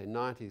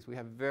 1990s, we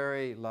have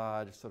very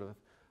large sort of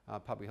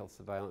public health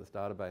surveillance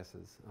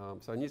databases.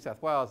 So in New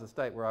South Wales, the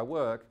state where I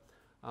work,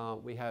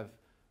 we have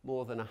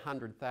more than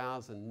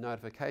 100,000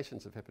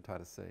 notifications of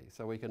hepatitis C.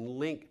 So we can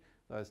link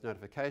those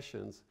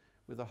notifications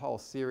with a whole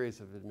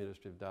series of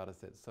administrative data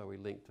sets. So we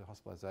link to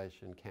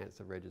hospitalisation,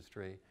 cancer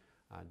registry,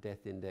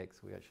 death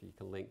index. We actually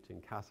can link to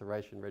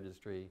incarceration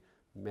registry,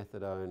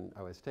 methadone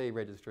OST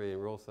registry, and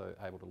we're also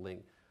able to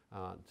link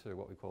to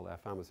what we call our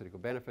pharmaceutical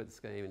benefits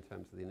scheme in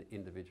terms of the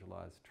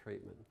individualised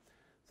treatment.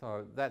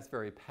 So that's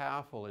very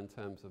powerful in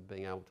terms of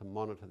being able to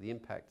monitor the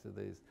impacts of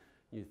these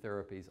new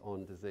therapies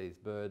on disease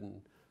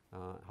burden,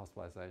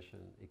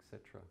 hospitalisation,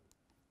 etc.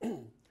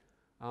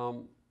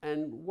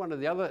 And one of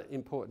the other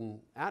important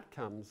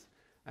outcomes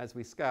as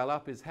we scale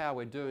up is how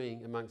we're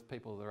doing amongst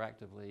people that are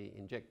actively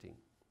injecting.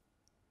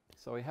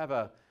 So we have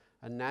a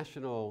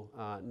national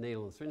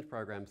needle and syringe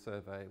program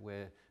survey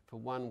where for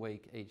 1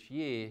 week each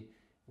year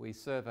we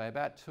survey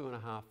about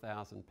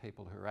 2,500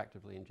 people who are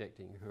actively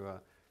injecting, who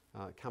are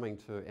coming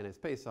to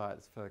NSP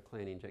sites for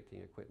clean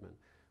injecting equipment.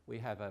 We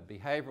have a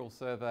behavioural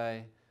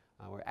survey.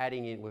 We've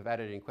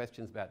added in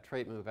questions about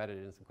treatment, we've added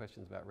in some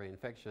questions about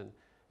reinfection,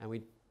 and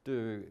we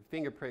do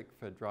finger prick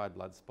for dried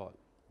blood spot.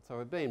 So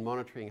we've been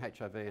monitoring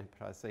HIV and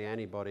hepatitis C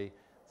antibody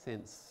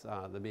since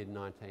the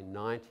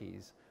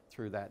mid-1990s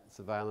through that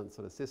surveillance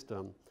sort of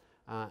system.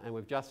 And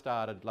we've just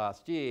started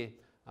last year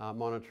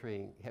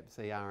monitoring Hep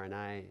C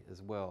RNA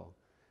as well.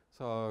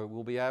 So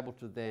we'll be able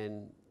to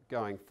then,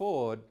 going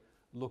forward,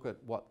 look at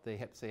what the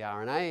Hep C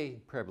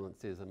RNA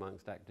prevalence is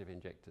amongst active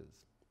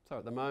injectors. So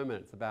at the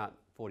moment it's about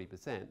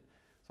 40%.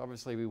 So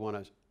obviously we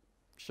want to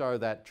show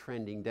that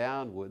trending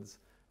downwards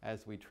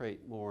as we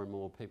treat more and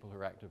more people who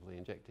are actively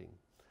injecting.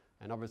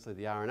 And obviously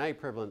the RNA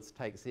prevalence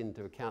takes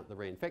into account the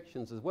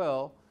reinfections as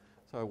well.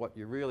 So what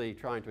you're really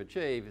trying to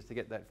achieve is to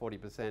get that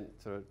 40%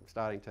 sort of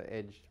starting to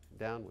edge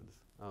downwards.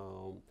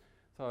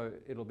 So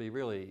it'll be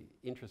really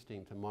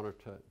interesting to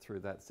monitor through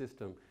that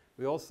system.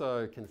 We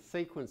also can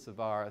sequence the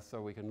virus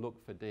so we can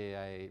look for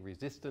DA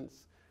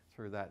resistance.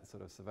 through that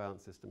sort of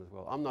surveillance system as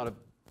well. I'm not a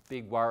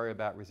big worry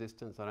about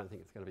resistance. I don't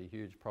think it's going to be a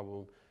huge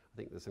problem. I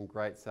think there's some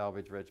great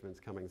salvage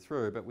regimens coming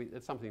through, but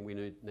it's something we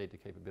need to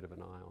keep a bit of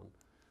an eye on.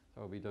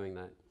 So we'll be doing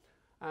that.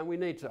 And we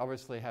need to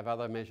obviously have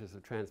other measures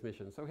of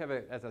transmission. So we have,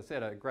 as I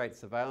said, a great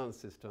surveillance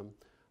system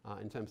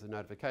in terms of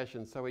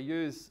notifications. So we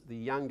use the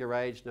younger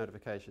age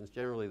notifications,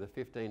 generally the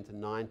 15 to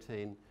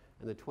 19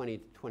 and the 20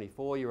 to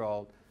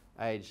 24-year-old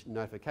age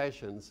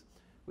notifications,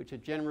 which are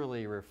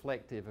generally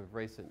reflective of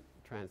recent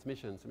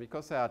transmissions. And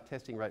because our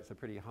testing rates are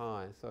pretty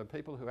high, so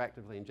people who are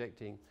actively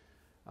injecting,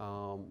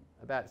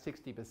 about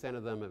 60%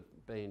 of them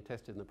have been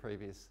tested in the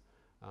previous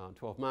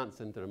 12 months,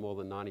 and more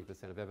than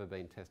 90% have ever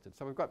been tested.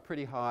 So we've got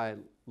pretty high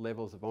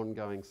levels of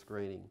ongoing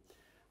screening.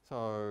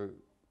 So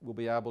we'll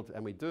be able to,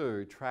 and we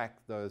do, track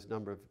those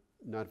number of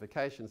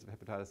notifications of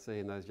hepatitis C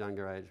in those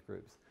younger age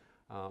groups.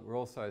 We're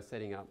also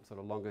setting up sort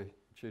of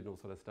longitudinal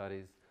sort of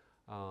studies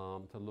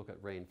to look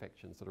at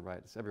reinfection sort of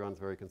rates. Everyone's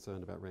very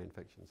concerned about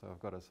reinfection, so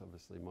I've got to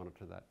obviously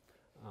monitor that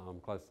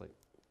closely.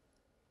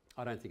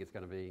 I don't think it's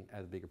going to be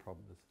as big a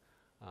problem as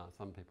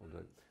some people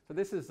do. So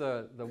this is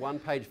the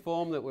one-page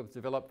form that we've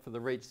developed for the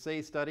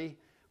REACH-C study.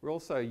 We're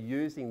also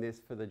using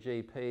this for the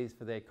GPs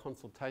for their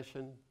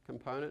consultation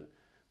component.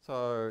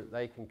 So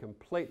they can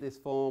complete this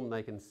form,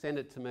 they can send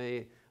it to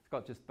me. It's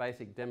got just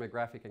basic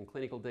demographic and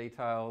clinical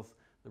details,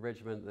 the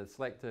regimen that's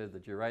selected, the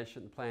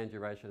duration, the planned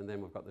duration, and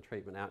then we've got the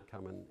treatment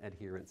outcome and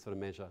adherence sort of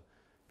measure.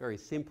 Very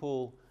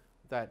simple.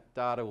 That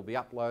data will be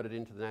uploaded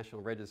into the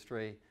National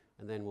Registry,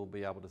 and then we'll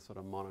be able to sort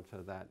of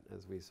monitor that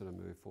as we sort of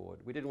move forward.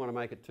 We didn't want to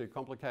make it too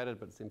complicated,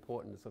 but it's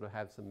important to sort of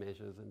have some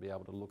measures and be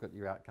able to look at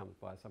your outcomes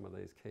by some of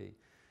these key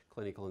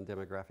clinical and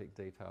demographic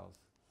details.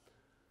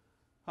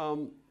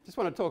 Just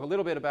want to talk a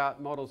little bit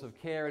about models of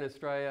care in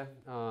Australia.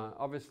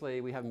 Obviously,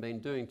 we haven't been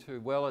doing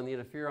too well in the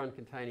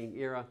interferon-containing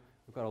era.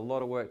 We've got a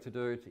lot of work to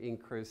do to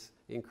increase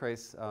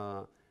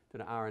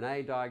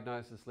RNA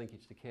diagnosis,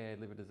 linkage to care,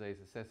 liver disease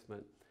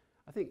assessment.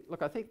 I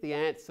think the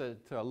answer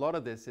to a lot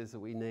of this is that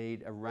we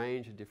need a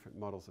range of different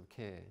models of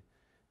care.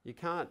 You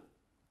can't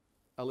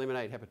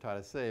eliminate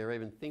hepatitis C or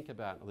even think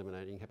about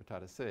eliminating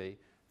hepatitis C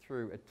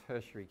through a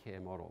tertiary care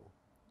model.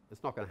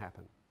 It's not going to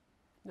happen.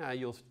 No,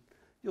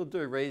 you'll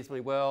do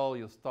reasonably well.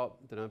 You'll stop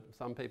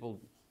some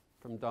people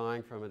from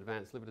dying from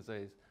advanced liver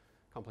disease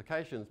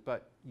complications,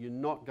 but you're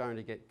not going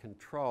to get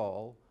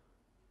control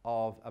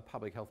of a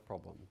public health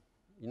problem.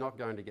 You're not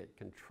going to get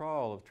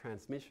control of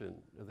transmission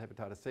of the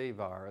hepatitis C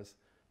virus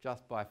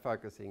just by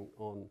focusing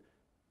on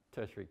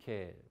tertiary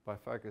care, by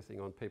focusing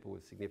on people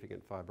with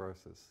significant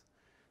fibrosis.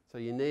 So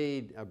you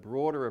need a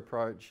broader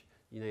approach.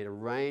 You need a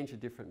range of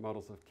different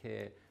models of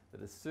care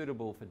that are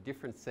suitable for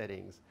different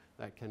settings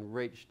that can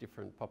reach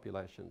different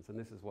populations. And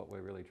this is what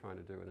we're really trying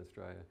to do in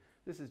Australia.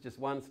 This is just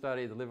one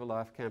study, the Liver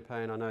Life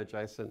campaign. I know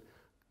Jason,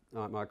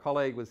 my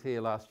colleague, was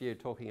here last year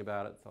talking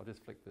about it, so I'll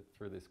just flick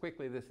through this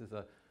quickly. This is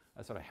a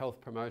sort of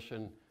health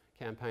promotion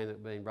campaign that's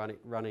been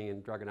running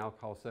in drug and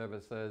alcohol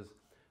services,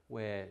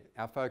 where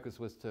our focus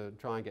was to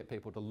try and get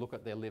people to look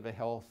at their liver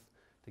health,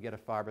 to get a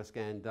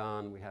FibroScan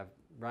done. We have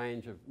a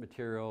range of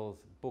materials,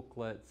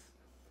 booklets.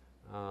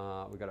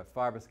 We've got a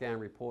FibroScan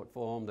report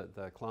form that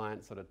the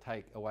clients sort of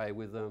take away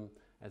with them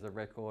as a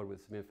record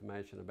with some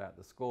information about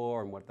the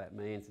score and what that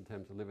means in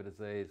terms of liver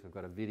disease. We've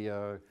got a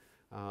video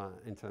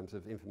in terms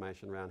of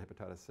information around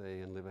hepatitis C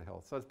and liver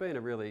health. So it's been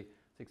a really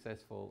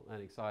successful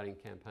and exciting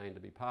campaign to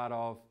be part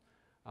of.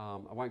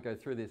 I won't go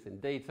through this in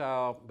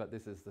detail, but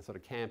this is the sort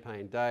of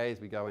campaign days.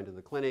 We go into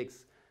the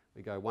clinics.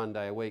 We go 1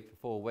 day a week for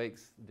 4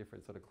 weeks,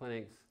 different sort of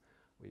clinics.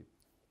 We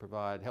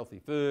provide healthy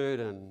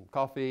food and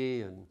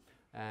coffee,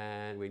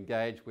 and we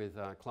engage with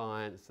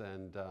clients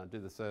and do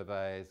the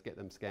surveys, get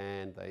them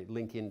scanned. They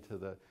link into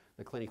the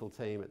clinical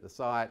team at the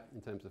site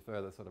in terms of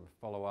further sort of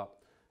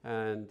follow-up.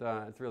 And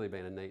it's really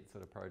been a neat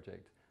sort of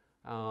project.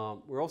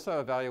 We're also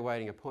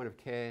evaluating a point of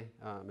care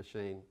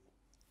machine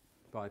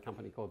by a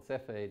company called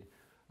Cepheid.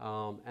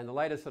 And the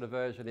latest sort of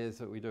version is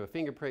that we do a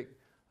finger prick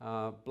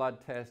blood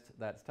test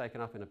that's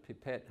taken up in a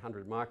pipette,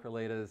 100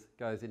 microlitres,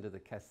 goes into the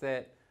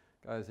cassette,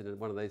 goes into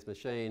one of these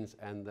machines,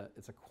 and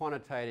it's a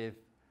quantitative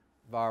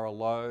viral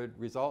load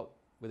result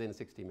within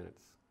 60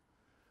 minutes.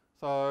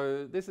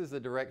 So this is the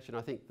direction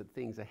I think that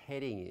things are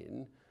heading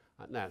in.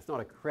 Now, it's not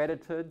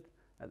accredited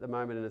at the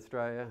moment in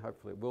Australia.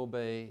 Hopefully it will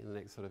be in the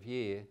next sort of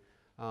year.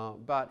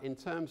 But in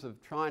terms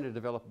of trying to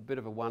develop a bit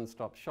of a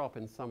one-stop shop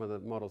in some of the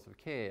models of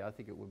care, I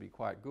think it would be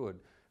quite good.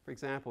 For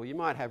example, you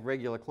might have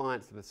regular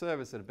clients of a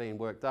service that have been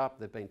worked up,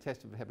 they've been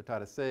tested for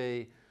hepatitis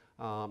C,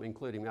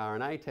 including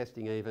RNA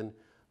testing even,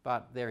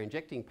 but their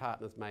injecting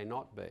partners may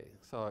not be.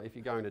 So if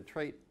you're going to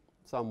treat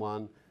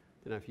someone,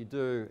 if you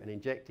do an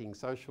injecting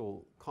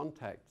social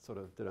contact sort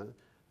of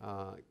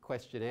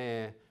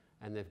questionnaire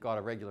and they've got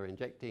a regular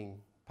injecting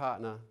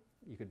partner,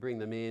 you could bring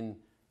them in,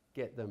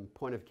 get them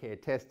point of care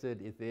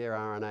tested. If they're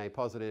RNA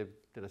positive,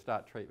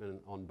 start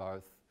treatment on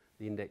both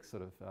the index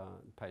sort of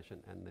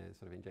patient and their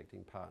sort of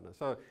injecting partner.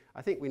 So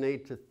I think we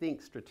need to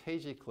think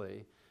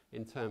strategically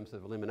in terms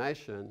of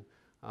elimination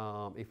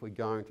if we're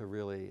going to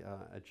really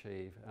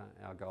achieve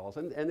our goals.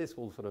 And this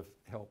will sort of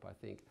help, I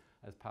think,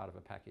 as part of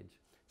a package.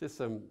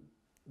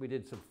 We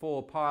did some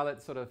 4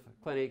 pilot sort of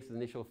clinics in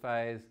the initial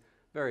phase,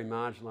 very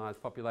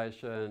marginalised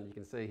population. You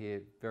can see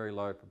here very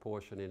low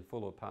proportion in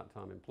full or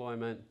part-time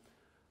employment.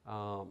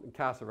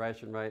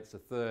 Incarceration rates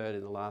 1/3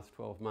 in the last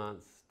 12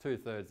 months,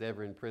 2/3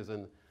 ever in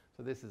prison.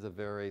 So this is a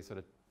very sort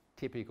of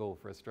typical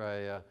for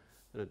Australia,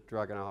 a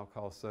drug and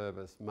alcohol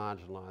service,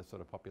 marginalised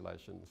sort of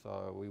population.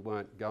 So we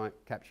weren't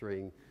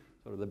capturing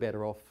sort of the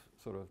better off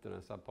sort of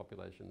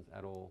subpopulations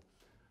at all.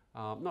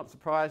 Not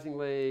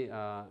surprisingly,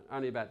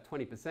 only about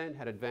 20%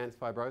 had advanced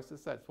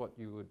fibrosis. That's what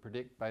you would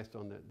predict based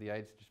on the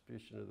age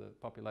distribution of the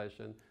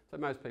population. So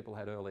most people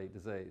had early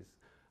disease.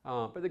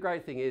 But the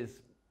great thing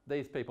is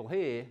these people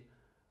here,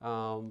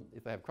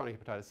 if they have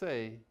chronic hepatitis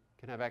C,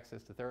 can have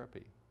access to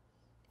therapy.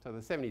 So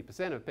the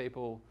 70% of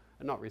people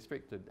are not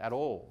restricted at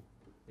all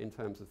in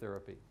terms of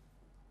therapy.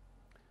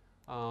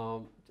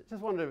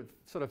 Just wanted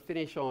to sort of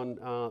finish on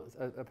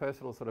a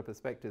personal sort of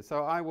perspective.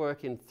 So I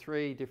work in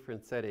 3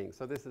 different settings.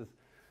 So this is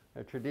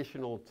a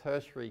traditional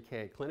tertiary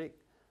care clinic.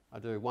 I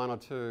do 1 or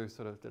 2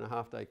 sort of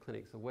half-day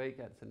clinics a week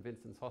at St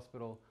Vincent's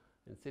Hospital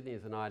in Sydney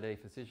as an ID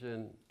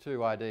physician,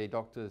 2 ID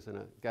doctors and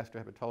a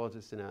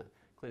gastrohepatologist in a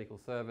clinical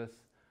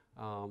service.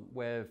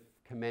 We've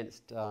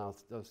commenced, I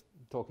was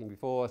talking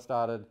before,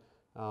 started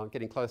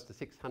getting close to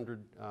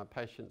 600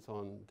 patients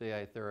on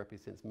DA therapy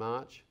since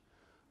March.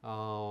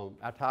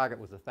 Our target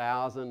was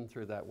 1,000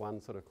 through that one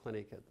sort of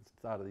clinic at the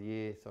start of the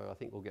year, so I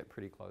think we'll get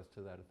pretty close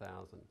to that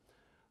 1,000.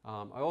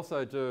 I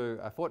also do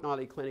a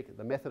fortnightly clinic at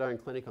the Methadone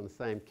Clinic on the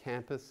same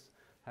campus,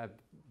 have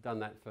done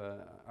that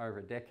for over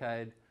a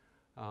decade.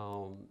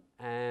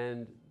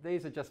 And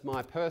these are just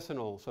my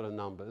personal sort of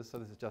numbers, so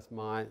this is just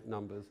my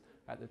numbers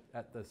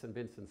at the St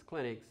Vincent's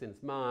Clinic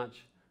since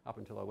March up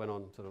until I went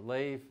on sort of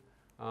leave.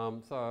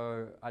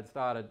 So I'd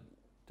started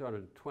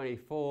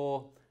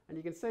 224, and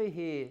you can see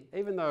here,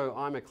 even though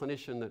I'm a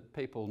clinician that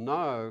people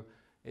know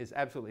is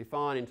absolutely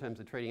fine in terms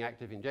of treating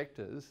active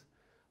injectors,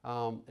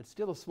 it's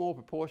still a small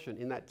proportion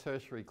in that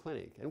tertiary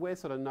clinic. And we're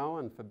sort of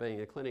known for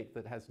being a clinic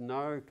that has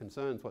no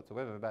concerns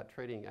whatsoever about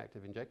treating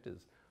active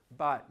injectors.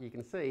 But you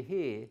can see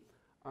here,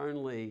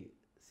 only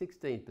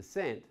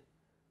 16%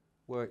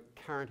 were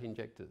current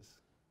injectors.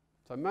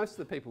 So most of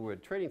the people we're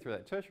treating through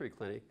that tertiary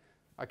clinic,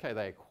 okay,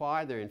 they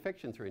acquired their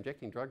infection through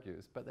injecting drug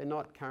use, but they're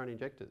not current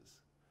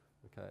injectors,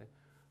 okay?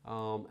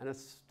 And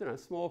a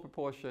small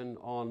proportion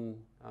on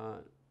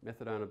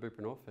methadone or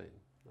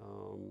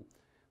buprenorphine.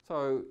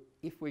 So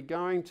if we're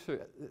going to,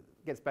 it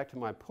gets back to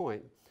my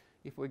point,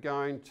 if we're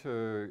going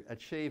to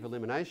achieve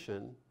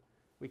elimination,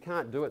 we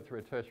can't do it through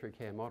a tertiary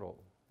care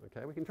model,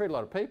 okay? We can treat a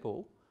lot of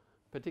people,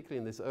 particularly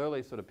in this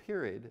early sort of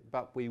period,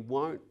 but we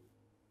won't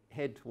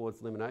head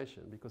towards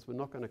elimination because we're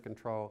not going to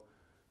control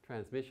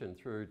transmission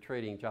through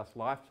treating just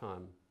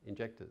lifetime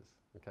injectors,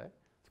 okay?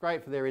 It's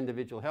great for their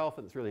individual health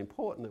and it's really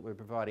important that we're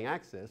providing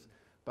access,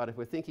 but if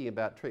we're thinking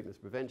about treatments,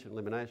 prevention,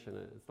 elimination,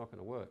 it's not going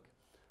to work.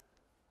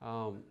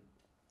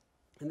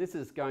 And this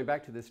is going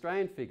back to the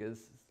Australian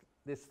figures,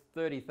 this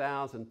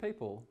 30,000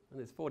 people, and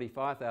there's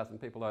 45,000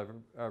 people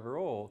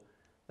overall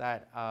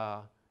that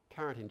are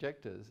current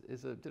injectors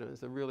is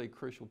a really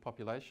crucial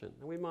population.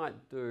 And we might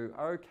do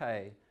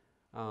okay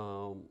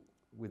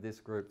with this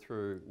group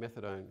through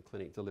methadone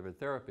clinic delivered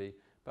therapy,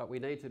 but we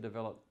need to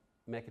develop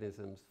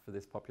mechanisms for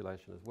this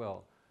population as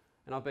well.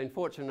 And I've been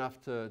fortunate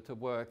enough to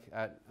work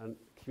at a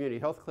community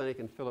health clinic,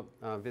 and Philip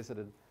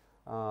visited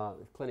a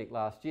clinic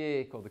last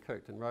year called the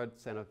Kirkton Road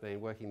Centre. I've been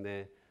working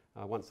there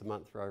once a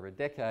month for over a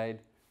decade,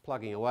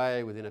 plugging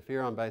away with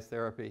interferon-based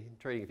therapy,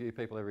 treating a few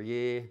people every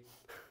year,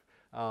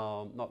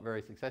 not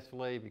very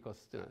successfully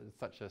because it's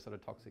such a sort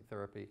of toxic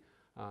therapy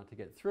to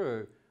get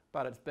through.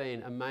 But it's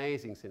been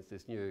amazing since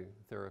this new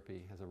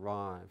therapy has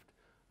arrived.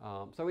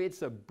 So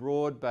it's a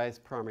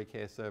broad-based primary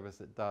care service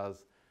that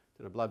does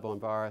bloodborne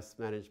virus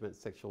management,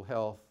 sexual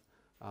health,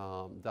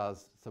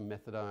 does some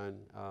methadone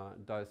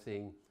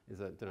dosing,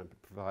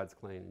 provides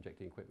clean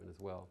injecting equipment as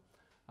well.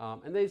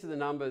 And these are the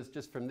numbers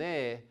just from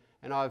there,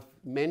 and I've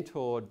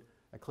mentored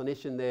a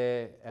clinician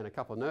there and a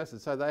couple of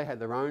nurses, so they had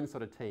their own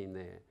sort of team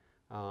there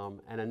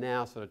and are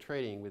now sort of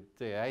treating with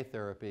DAA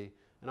therapy.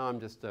 And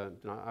I'm just,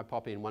 I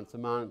pop in once a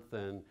month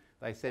and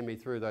they send me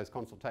through those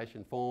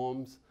consultation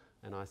forms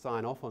and I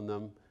sign off on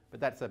them, but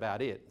that's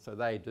about it. So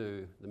they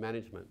do the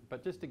management.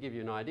 But just to give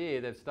you an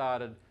idea, they've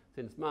started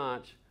since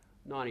March,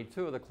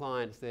 92 of the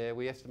clients there,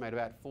 we estimate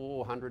about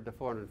 400 to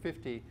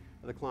 450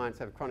 of the clients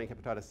have chronic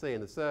hepatitis C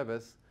in the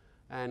service,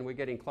 and we're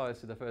getting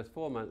close to the first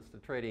 4 months to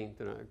treating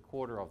a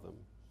quarter of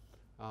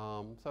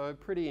them. So a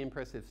pretty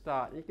impressive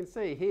start. And you can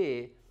see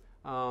here,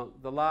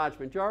 the large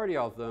majority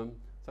of them,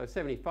 so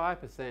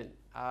 75%,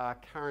 are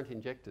current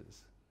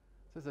injectors.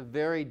 So it's a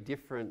very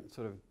different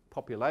sort of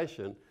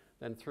population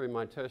than through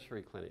my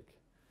tertiary clinic.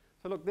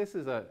 So look, this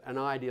is an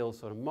ideal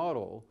sort of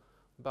model,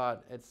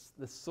 but it's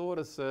the sort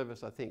of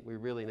service I think we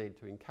really need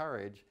to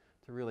encourage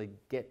to really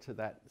get to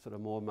that sort of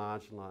more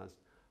marginalised,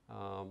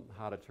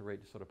 harder to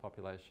reach sort of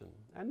population.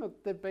 And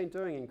look, they've been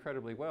doing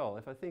incredibly well.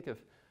 If I think of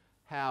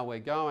how we're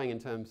going in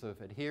terms of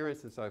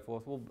adherence and so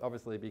forth, we'll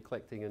obviously be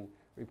collecting and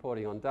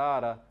reporting on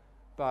data,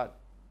 but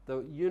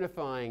the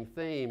unifying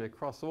theme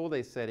across all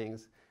these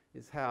settings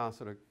is how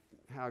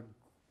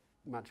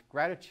much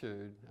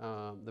gratitude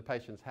the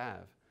patients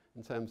have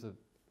in terms of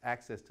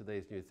access to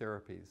these new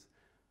therapies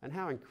and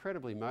how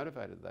incredibly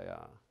motivated they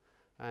are.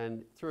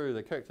 And through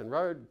the Kirkton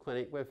Road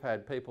Clinic, we've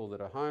had people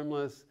that are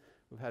homeless,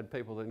 we've had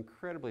people that are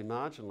incredibly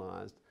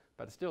marginalised,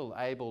 but are still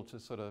able to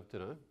sort of,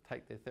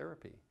 take their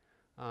therapy.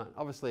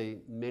 Obviously,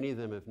 many of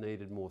them have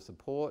needed more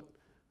support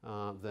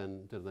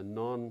than the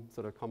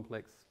non-sort of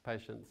complex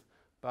patients,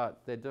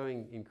 but they're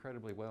doing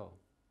incredibly well.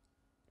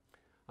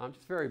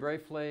 Just very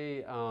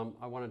briefly,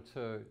 I wanted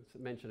to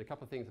mention a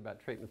couple of things about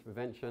treatment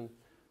prevention.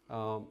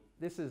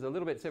 This is a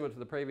little bit similar to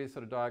the previous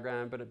sort of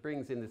diagram, but it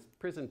brings in this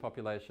prison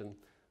population.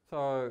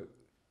 So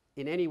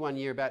in any one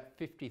year, about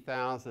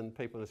 50,000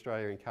 people in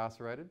Australia are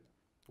incarcerated.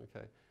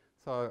 Okay,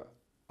 so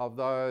of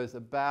those,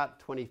 about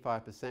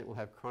 25% will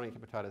have chronic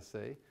hepatitis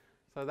C.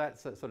 So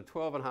that's a sort of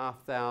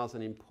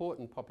 12,500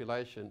 important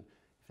population.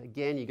 If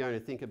again, you're going to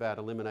think about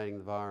eliminating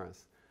the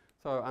virus.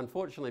 So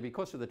unfortunately,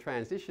 because of the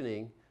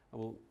transitioning,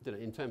 well,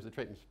 in terms of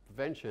treatment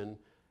prevention,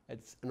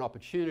 it's an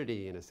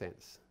opportunity in a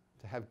sense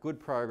to have good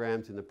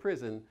programs in the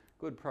prison,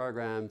 good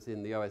programs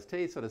in the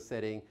OST sort of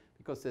setting,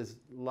 because there's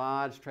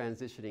large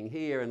transitioning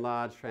here and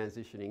large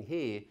transitioning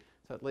here.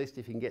 So at least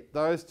if you can get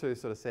those two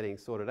sort of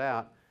settings sorted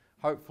out,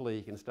 hopefully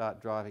you can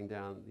start driving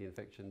down the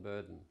infection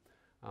burden.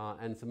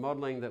 And some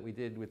modelling that we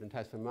did with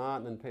Natasha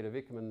Martin and Peter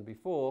Vickerman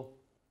before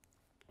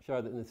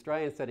showed that in the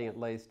Australian setting at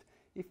least,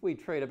 if we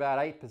treat about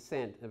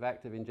 8% of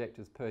active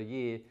injectors per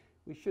year,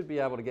 we should be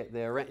able to get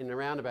there in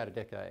around about a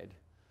decade.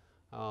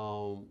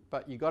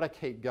 But you've got to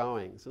keep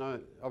going. So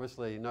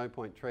obviously no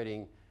point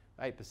treating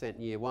 8%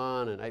 in year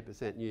one and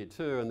 8% in year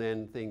two and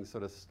then things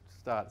sort of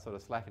start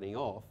slackening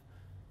off.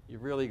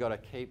 You've really got to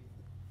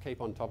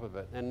keep on top of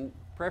it. And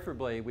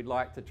preferably we'd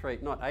like to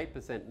treat not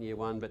 8% in year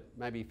one, but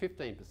maybe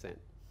 15%.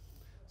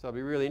 So it'll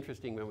be really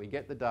interesting when we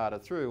get the data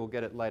through, we'll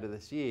get it later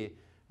this year,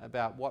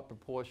 about what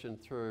proportion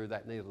through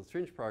that needle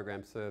syringe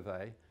program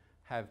survey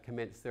have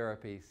commenced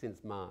therapy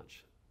since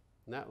March.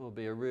 And that will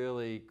be a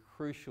really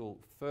crucial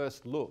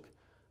first look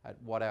at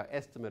what our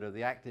estimate of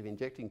the active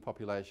injecting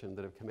population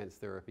that have commenced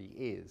therapy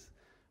is.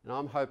 And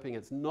I'm hoping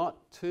it's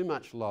not too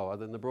much lower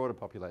than the broader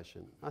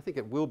population. I think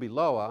it will be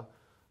lower,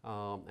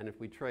 and if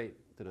we treat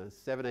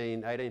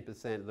 17,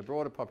 18% of the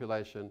broader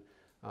population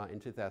in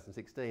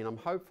 2016, I'm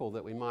hopeful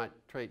that we might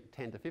treat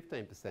 10 to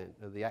 15%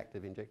 of the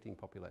active injecting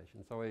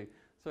population. So we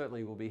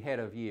certainly will be ahead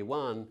of year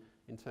one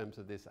in terms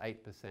of this 8%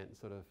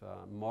 sort of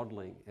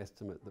modelling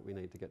estimate that we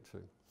need to get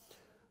to.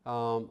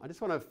 I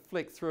just want to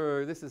flick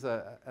through, this is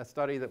a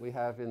study that we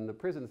have in the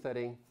prison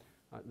setting,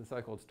 the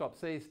so-called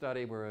STOP-C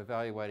study. We're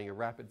evaluating a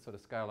rapid sort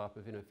of scale-up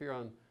of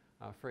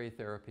interferon-free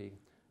therapy,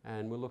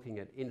 and we're looking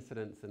at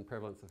incidence and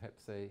prevalence of Hep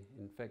C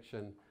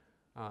infection.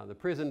 The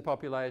prison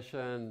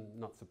population,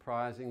 not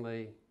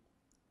surprisingly,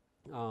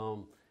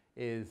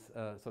 is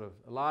sort of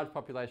a large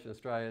population in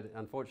Australia.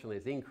 Unfortunately,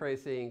 is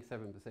increasing,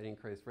 7%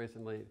 increase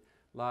recently,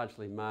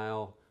 largely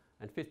male,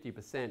 and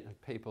 50%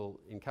 of people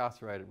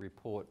incarcerated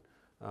report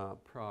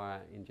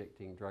prior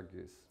injecting drug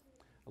use.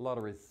 A lot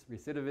of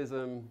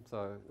recidivism,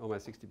 so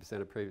almost 60%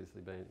 have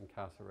previously been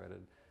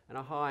incarcerated, and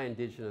a high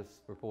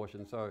Indigenous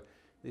proportion. So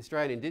the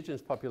Australian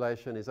Indigenous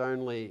population is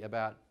only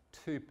about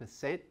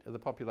 2% of the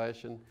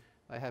population.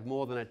 They have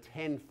more than a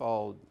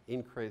 10-fold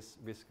increased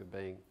risk of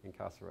being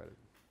incarcerated.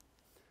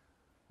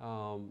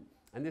 And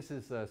this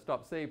is a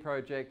STOP-C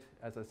project.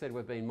 As I said,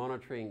 we've been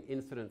monitoring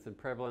incidence and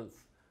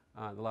prevalence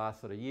the last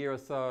sort of year or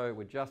so.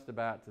 We're just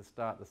about to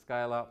start the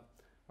scale-up,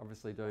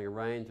 obviously doing a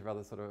range of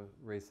other sort of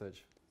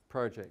research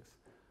projects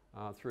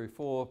through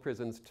 4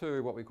 prisons,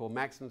 2 what we call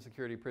maximum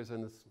security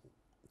prisons,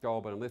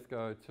 Goulburn and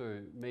Lithgow,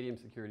 2 medium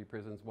security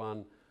prisons,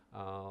 1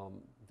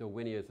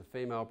 Dore is a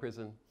female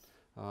prison.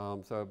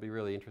 So it'll be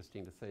really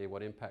interesting to see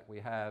what impact we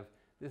have.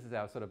 This is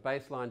our sort of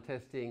baseline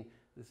testing.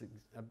 This is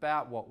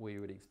about what we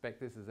would expect.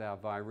 This is our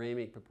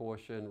viremic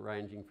proportion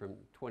ranging from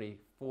 24%.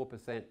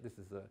 This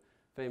is a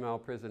female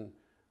prison.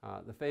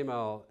 The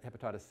female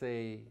hepatitis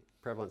C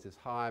prevalence is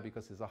high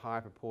because there's a high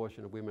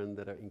proportion of women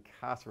that are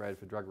incarcerated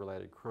for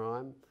drug-related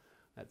crime.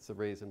 That's the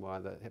reason why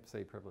the Hep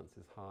C prevalence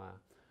is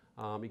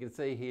higher. You can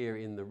see here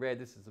in the red,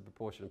 this is the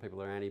proportion of people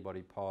that are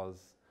antibody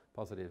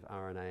positive,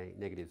 RNA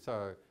negative.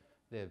 So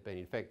they've been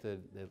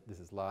infected. This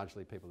is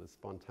largely people that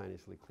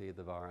spontaneously cleared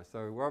the virus.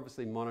 So we're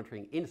obviously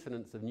monitoring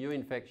incidence of new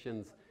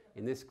infections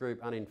in this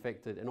group,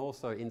 uninfected, and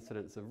also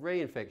incidence of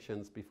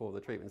reinfections before the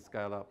treatment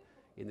scale up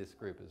in this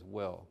group as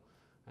well.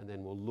 And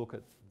then we'll look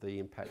at the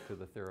impact of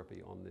the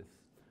therapy on this.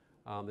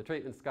 The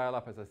treatment scale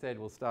up, as I said,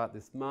 will start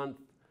this month.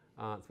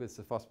 It's with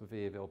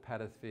sofosbuvir,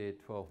 velpatasvir,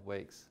 12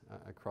 weeks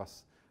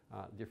across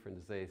different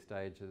disease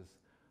stages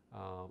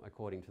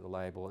according to the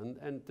label.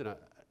 And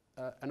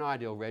an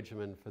ideal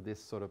regimen for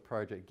this sort of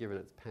project given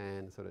its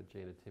pan sort of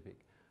genotypic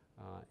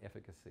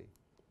efficacy.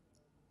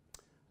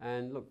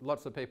 And look,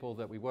 lots of people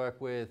that we work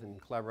with and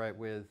collaborate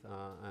with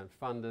and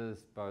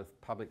funders, both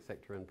public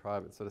sector and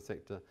private sort of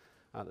sector,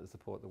 that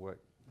support the work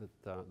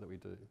that we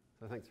do.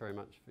 So thanks very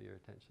much for your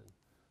attention.